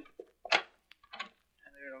on in.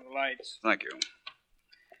 And there are the lights. Thank you.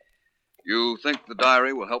 You think the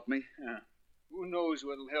diary will help me? Who knows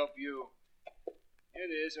what'll help you? Here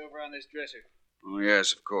it is, over on this dresser. Oh,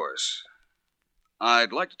 yes, of course.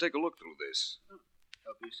 I'd like to take a look through this.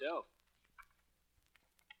 Help yourself.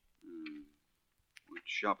 Went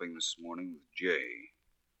shopping this morning with Jay.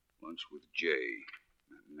 Lunch with Jay.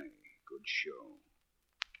 Matinee. Good show.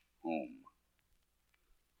 Home.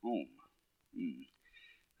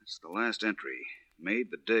 That's the last entry. Made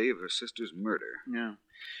the day of her sister's murder. Yeah.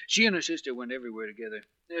 She and her sister went everywhere together.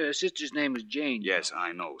 Her sister's name was Jane. Yes,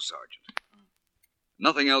 I know, Sergeant.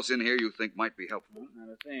 Nothing else in here you think might be helpful? Not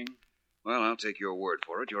a thing. Well, I'll take your word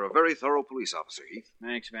for it. You're a very thorough police officer, Heath.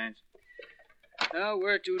 Thanks, Vance. Now,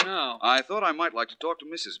 where to now? I thought I might like to talk to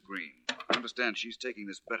Mrs. Green. I understand she's taking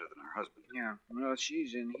this better than her husband. Yeah, well,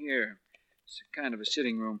 she's in here. It's kind of a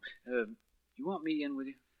sitting room. You want me in with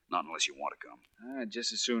you? Not unless you want to come.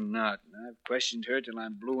 Just as soon not. I've questioned her till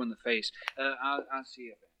I'm blue in the face. I'll see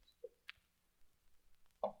you,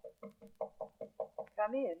 Vance.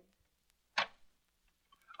 Come in.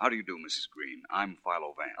 How do you do, Mrs. Green? I'm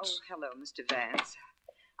Philo Vance. Oh, hello, Mr. Vance.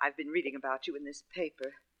 I've been reading about you in this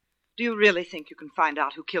paper. Do you really think you can find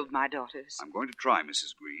out who killed my daughters? I'm going to try,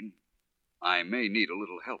 Mrs. Green. I may need a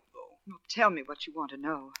little help, though. Well, tell me what you want to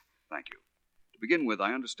know. Thank you. To begin with,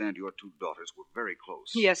 I understand your two daughters were very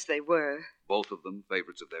close. Yes, they were. Both of them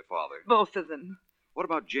favorites of their father. Both of them. What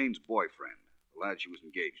about Jane's boyfriend, the lad she was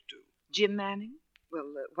engaged to? Jim Manning? Well,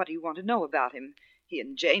 what do you want to know about him? He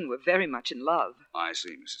and Jane were very much in love. I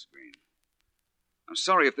see, Mrs. Green. I'm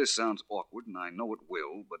sorry if this sounds awkward, and I know it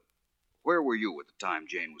will, but where were you at the time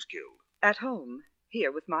Jane was killed? At home,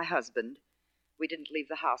 here with my husband. We didn't leave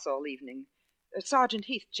the house all evening. Sergeant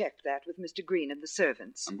Heath checked that with Mr. Green and the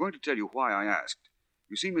servants. I'm going to tell you why I asked.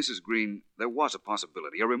 You see, Mrs. Green, there was a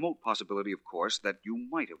possibility, a remote possibility, of course, that you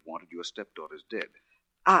might have wanted your stepdaughters dead.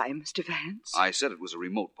 I, Mr. Vance? I said it was a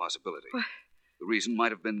remote possibility. What? The reason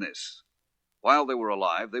might have been this. While they were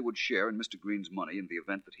alive, they would share in Mr. Green's money in the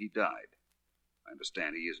event that he died. I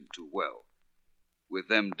understand he isn't too well. With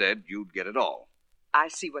them dead, you'd get it all. I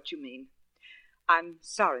see what you mean. I'm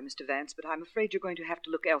sorry, Mr. Vance, but I'm afraid you're going to have to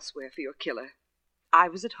look elsewhere for your killer. I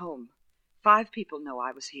was at home. 5 people know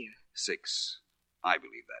I was here. 6. I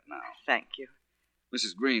believe that now. Thank you.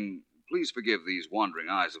 Mrs. Green, please forgive these wandering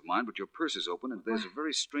eyes of mine, but your purse is open and there's a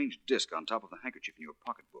very strange disc on top of the handkerchief in your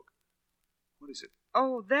pocketbook. What is it?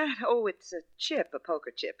 Oh, that? Oh, it's a chip, a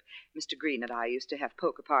poker chip. Mr. Green and I used to have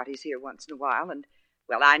poker parties here once in a while, and,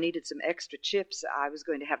 well, I needed some extra chips. I was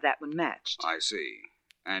going to have that one matched. I see.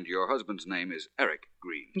 And your husband's name is Eric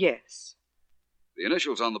Green? Yes. The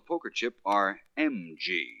initials on the poker chip are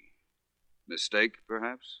MG. Mistake,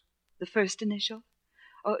 perhaps? The first initial?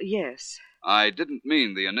 Oh, yes. I didn't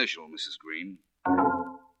mean the initial, Mrs. Green.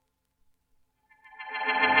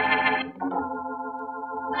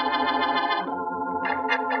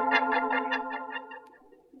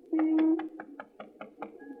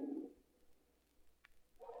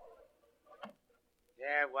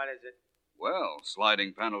 Yeah, what is it? Well,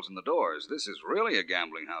 sliding panels in the doors. This is really a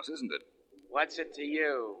gambling house, isn't it? What's it to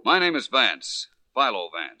you? My name is Vance. Philo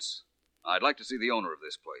Vance. I'd like to see the owner of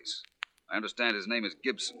this place. I understand his name is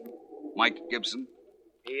Gibson. Mike Gibson?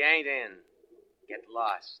 He ain't in. Get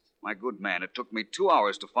lost. My good man, it took me 2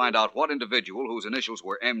 hours to find out what individual whose initials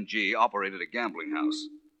were MG operated a gambling house.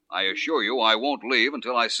 I assure you I won't leave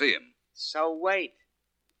until I see him. So wait.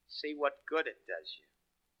 See what good it does you.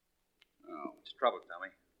 Oh, what's trouble,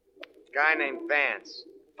 Tommy? Guy named Vance.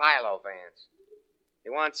 Philo Vance. He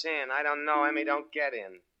wants in. I don't know him. He don't get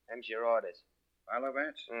in. Them's your orders. Philo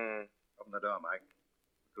Vance? Hmm. Open the door, Mike.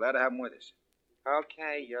 Glad to have him with us.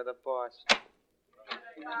 Okay, you're the boss.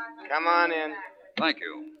 Come on in. Thank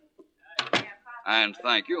you. And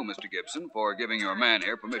thank you, Mr. Gibson, for giving your man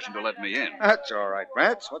here permission to let me in. That's all right,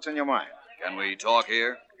 Vance. What's in your mind? Can we talk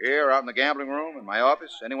here? Here, out in the gambling room, in my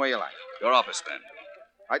office, any way you like. Your office, then.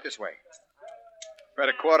 Right this way. Bet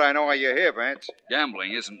a quarter I know why you're here, Vance.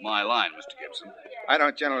 Gambling isn't my line, Mr. Gibson. I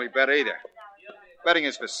don't generally bet either. Betting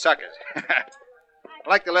is for suckers. I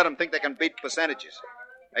like to let them think they can beat percentages.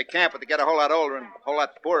 They can't, but they get a whole lot older and a whole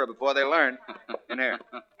lot poorer before they learn. In here.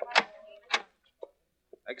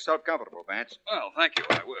 Make yourself comfortable, Vance. Well, thank you,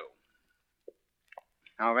 I will.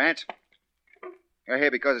 Now, Vance, you're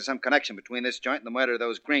here because of some connection between this joint and the murder of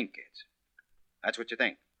those Green kids. That's what you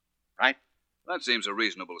think, right? That seems a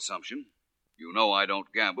reasonable assumption. You know I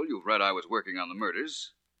don't gamble. You've read I was working on the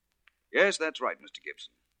murders. Yes, that's right, Mr.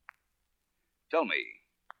 Gibson. Tell me,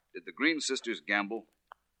 did the Green sisters gamble?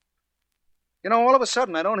 You know, all of a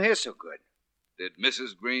sudden, I don't hear so good. Did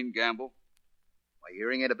Mrs. Green gamble? My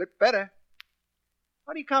hearing ain't a bit better.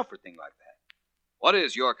 How do you count for a thing like that? What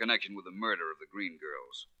is your connection with the murder of the Green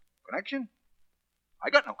girls? Connection?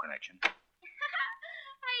 I got no connection. Hey,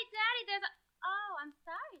 Daddy, there's a... Oh, I'm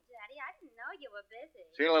sorry, Daddy. I didn't know you were busy.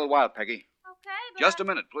 See you in a little while, Peggy. Okay, but... Just a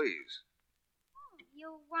minute, please.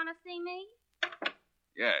 You want to see me?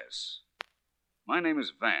 Yes. My name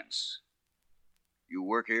is Vance. You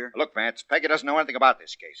work here? Look, Vance, Peggy doesn't know anything about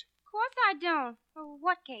this case. Of course I don't. For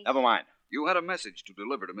what case? Never mind. You had a message to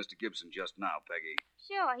deliver to Mr. Gibson just now, Peggy.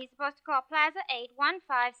 Sure, he's supposed to call Plaza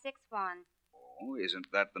 81561. Oh, isn't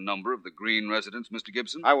that the number of the Green residence, Mr.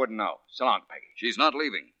 Gibson? I wouldn't know. So long, Peggy. She's not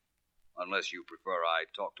leaving. Unless you prefer I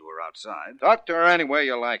talk to her outside. Talk to her any way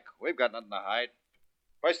you like. We've got nothing to hide.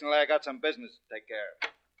 Personally, I got some business to take care of.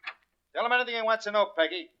 Tell him anything he wants to know,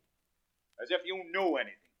 Peggy. As if you knew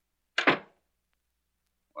anything.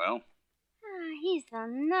 Well? Oh, he's the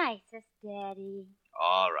nicest, Daddy.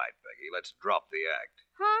 All right, Peggy, let's drop the act.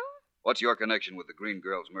 Huh? What's your connection with the Green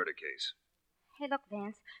girls' murder case? Hey, look,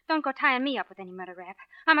 Vance, don't go tying me up with any murder rap.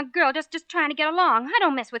 I'm a girl just trying to get along. I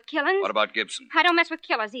don't mess with killings. What about Gibson? I don't mess with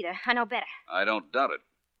killers either. I know better. I don't doubt it.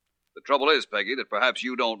 The trouble is, Peggy, that perhaps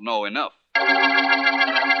you don't know enough.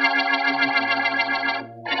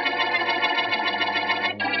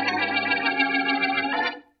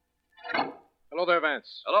 Hello there,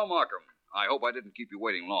 Vance. Hello, Markham. I hope I didn't keep you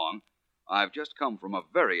waiting long. I've just come from a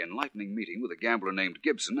very enlightening meeting with a gambler named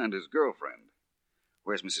Gibson and his girlfriend.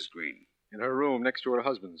 Where's Mrs. Green? In her room next to her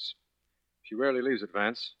husband's. She rarely leaves it,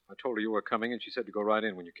 Vance. I told her you were coming, and she said to go right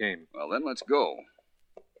in when you came. Well, then, let's go.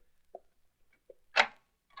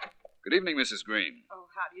 Good evening, Mrs. Green. Oh,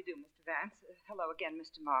 how do you do, Mr. Vance? Hello again,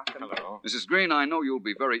 Mr. Markham. Hello. Mrs. Green, I know you'll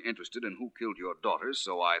be very interested in who killed your daughters,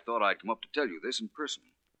 so I thought I'd come up to tell you this in person.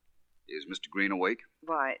 Is Mr. Green awake?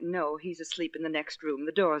 Why, no, he's asleep in the next room.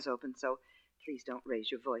 The door's open, so please don't raise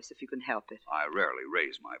your voice if you can help it. I rarely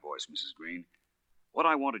raise my voice, Mrs. Green. What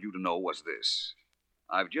I wanted you to know was this.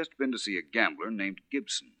 I've just been to see a gambler named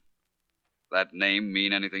Gibson. That name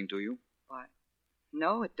mean anything to you? Why,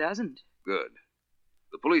 no, it doesn't. Good.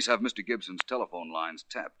 The police have Mr. Gibson's telephone lines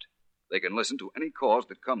tapped. They can listen to any calls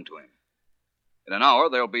that come to him. In an hour,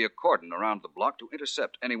 there'll be a cordon around the block to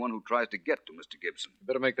intercept anyone who tries to get to Mr. Gibson. You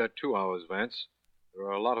better make that 2 hours, Vance. There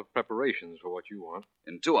are a lot of preparations for what you want.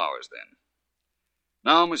 In 2 hours, then.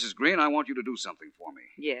 Now, Mrs. Green, I want you to do something for me.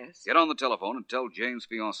 Yes? Get on the telephone and tell Jane's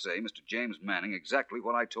fiancé, Mr. James Manning, exactly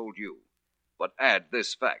what I told you. But add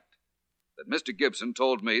this fact, that Mr. Gibson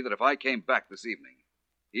told me that if I came back this evening,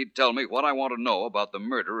 he'd tell me what I want to know about the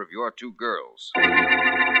murder of your 2 girls.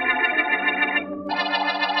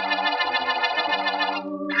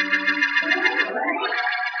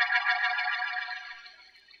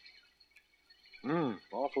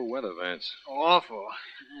 Awful weather, Vance. Awful.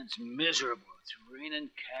 It's miserable. It's raining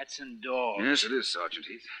cats and dogs. Yes, it is, Sergeant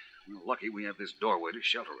Heath. We're lucky we have this doorway to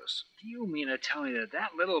shelter us. Do you mean to tell me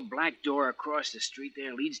that little black door across the street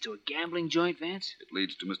there leads to a gambling joint, Vance? It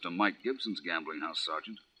leads to Mr. Mike Gibson's gambling house,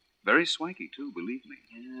 Sergeant. Very swanky, too, believe me.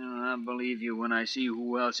 Yeah, I believe you when I see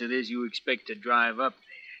who else it is you expect to drive up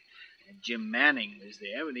there. And Jim Manning was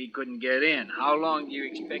there, but he couldn't get in. How long do you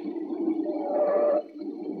expect...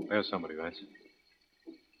 There's somebody, Vance.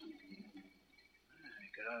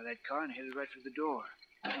 Out of that car and headed right for the door.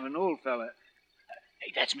 An old fella.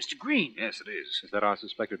 Hey, that's Mr. Green. Yes, it is. Is that our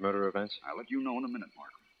suspected murderer, Vance? I'll let you know in a minute,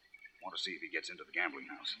 Markham. Want to see if he gets into the gambling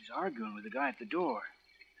house. He's arguing with the guy at the door.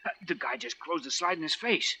 The guy just closed the slide in his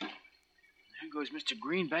face. There goes Mr.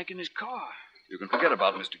 Green back in his car. You can forget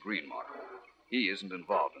about Mr. Green, Markham. He isn't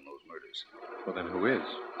involved in those murders. Well, then who is?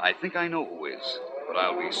 I think I know who is, but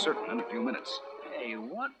I'll be certain in a few minutes. Hey,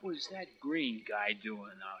 what was that Green guy doing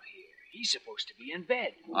out here? He's supposed to be in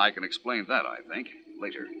bed. I can explain that, I think,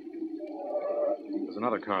 later. There's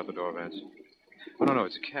another car at the door, Vance. Oh, no,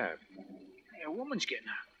 it's a cab. Hey, a woman's getting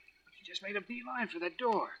out. She just made a beeline for that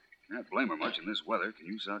door. Can't blame her much in this weather, can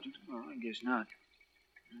you, Sergeant? Oh, I guess not.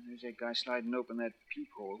 There's that guy sliding open that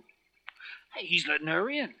peephole. Hey, he's letting her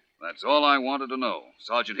in. That's all I wanted to know.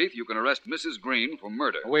 Sergeant Heath, you can arrest Mrs. Green for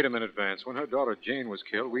murder. Oh, wait a minute, Vance. When her daughter Jane was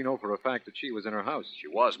killed, we know for a fact that she was in her house. She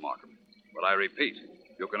was, Markham. But I repeat,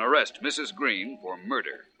 you can arrest Mrs. Green for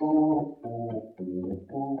murder.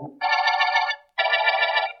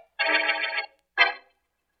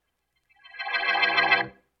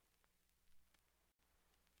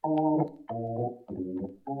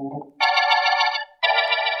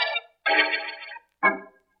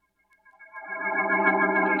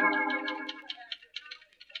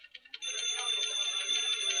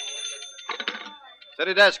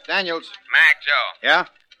 City desk, Daniels. Mac, Joe. Yeah?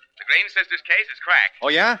 The Green sisters' case is cracked. Oh,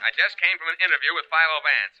 yeah? I just came from an interview with Philo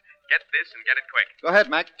Vance. Get this and get it quick. Go ahead,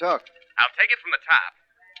 Mac. Talk. I'll take it from the top.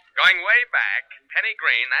 Going way back, Penny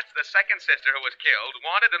Green, that's the second sister who was killed,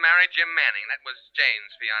 wanted to marry Jim Manning. That was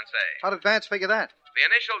Jane's fiancé. How did Vance figure that? The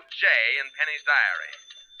initial J in Penny's diary.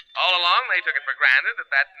 All along, they took it for granted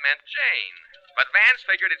that meant Jane. But Vance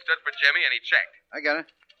figured it stood for Jimmy, and he checked. I get it.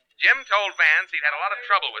 Jim told Vance he'd had a lot of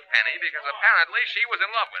trouble with Penny because apparently she was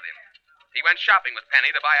in love with him. He went shopping with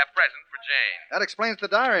Penny to buy a present for Jane. That explains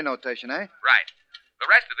the diary notation, eh? Right.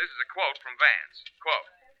 The rest of this is a quote from Vance.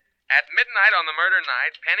 Quote, "At midnight on the murder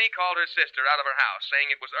night, Penny called her sister out of her house,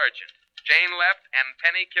 saying it was urgent. Jane left, and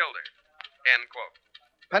Penny killed her." End quote.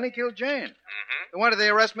 Penny killed Jane. Mm-hmm. Then why did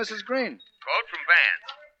they arrest Mrs. Green? Quote from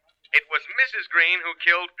Vance. "It was Mrs. Green who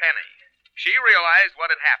killed Penny. She realized what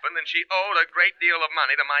had happened, and she owed a great deal of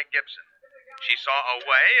money to Mike Gibson. She saw a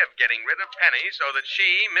way of getting rid of Penny so that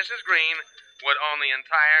she, Mrs. Green, would own the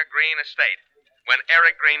entire Green estate when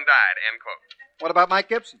Eric Green died." End quote. What about Mike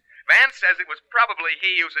Gibson? Vance says it was probably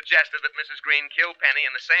he who suggested that Mrs. Green kill Penny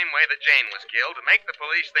in the same way that Jane was killed to make the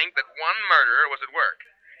police think that one murderer was at work.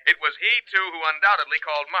 It was he, too, who undoubtedly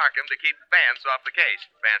called Markham to keep Vance off the case,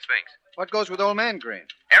 Vance thinks. What goes with old man Green?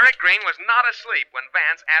 Eric Green was not asleep when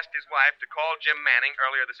Vance asked his wife to call Jim Manning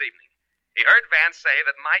earlier this evening. He heard Vance say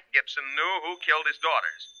that Mike Gibson knew who killed his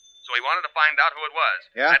daughters, so he wanted to find out who it was.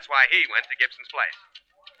 Yeah? That's why he went to Gibson's place.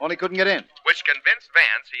 Only couldn't get in. Which convinced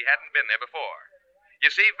Vance he hadn't been there before. You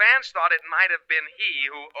see, Vance thought it might have been he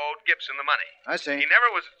who owed Gibson the money. I see. He never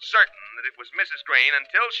was certain that it was Mrs. Green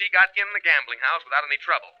until she got in the gambling house without any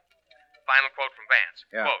trouble. Final quote from Vance.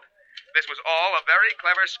 Yeah. Quote, "This was all a very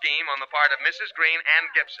clever scheme on the part of Mrs. Green and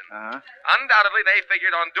Gibson. Uh-huh. Undoubtedly, they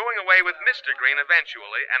figured on doing away with Mr. Green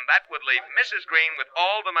eventually, and that would leave Mrs. Green with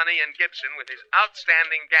all the money and Gibson with his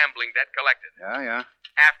outstanding gambling debt collected. Yeah.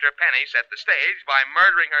 After Penny set the stage by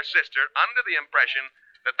murdering her sister under the impression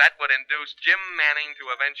that would induce Jim Manning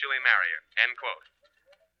to eventually marry her." End quote.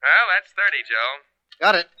 Well, that's 30, Joe.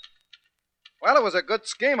 Got it. Well, it was a good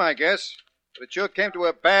scheme, I guess. But it sure came to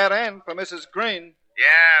a bad end for Mrs. Green.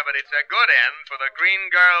 Yeah, but it's a good end for the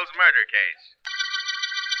Green Girls murder case.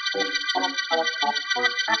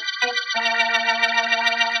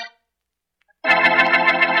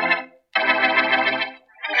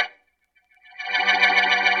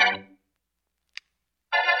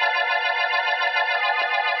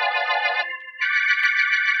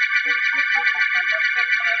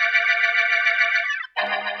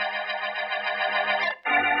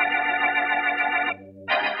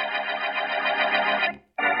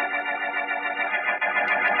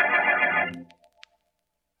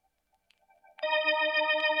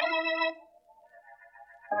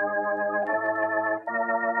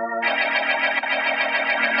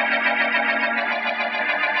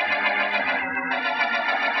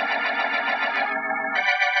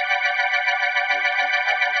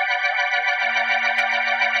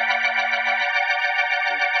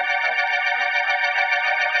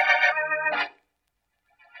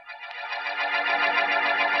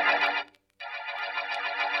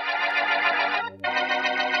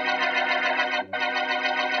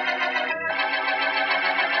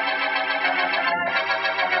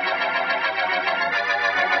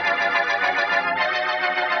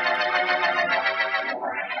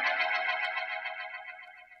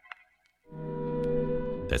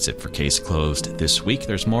 That's it for Case Closed this week.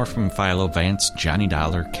 There's more from Philo, Vance, Johnny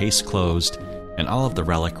Dollar, Case Closed, and all of the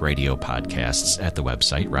Relic Radio podcasts at the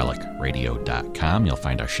website, relicradio.com. You'll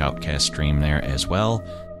find our Shoutcast stream there as well,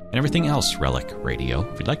 and everything else Relic Radio.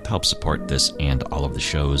 If you'd like to help support this and all of the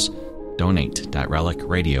shows,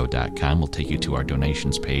 donate.relicradio.com will take you to our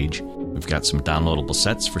donations page. We've got some downloadable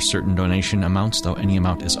sets for certain donation amounts, though any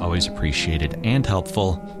amount is always appreciated and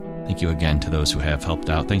helpful. Thank you again to those who have helped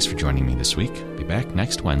out. Thanks for joining me this week. Be back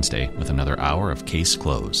next Wednesday with another hour of Case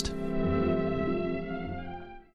Closed.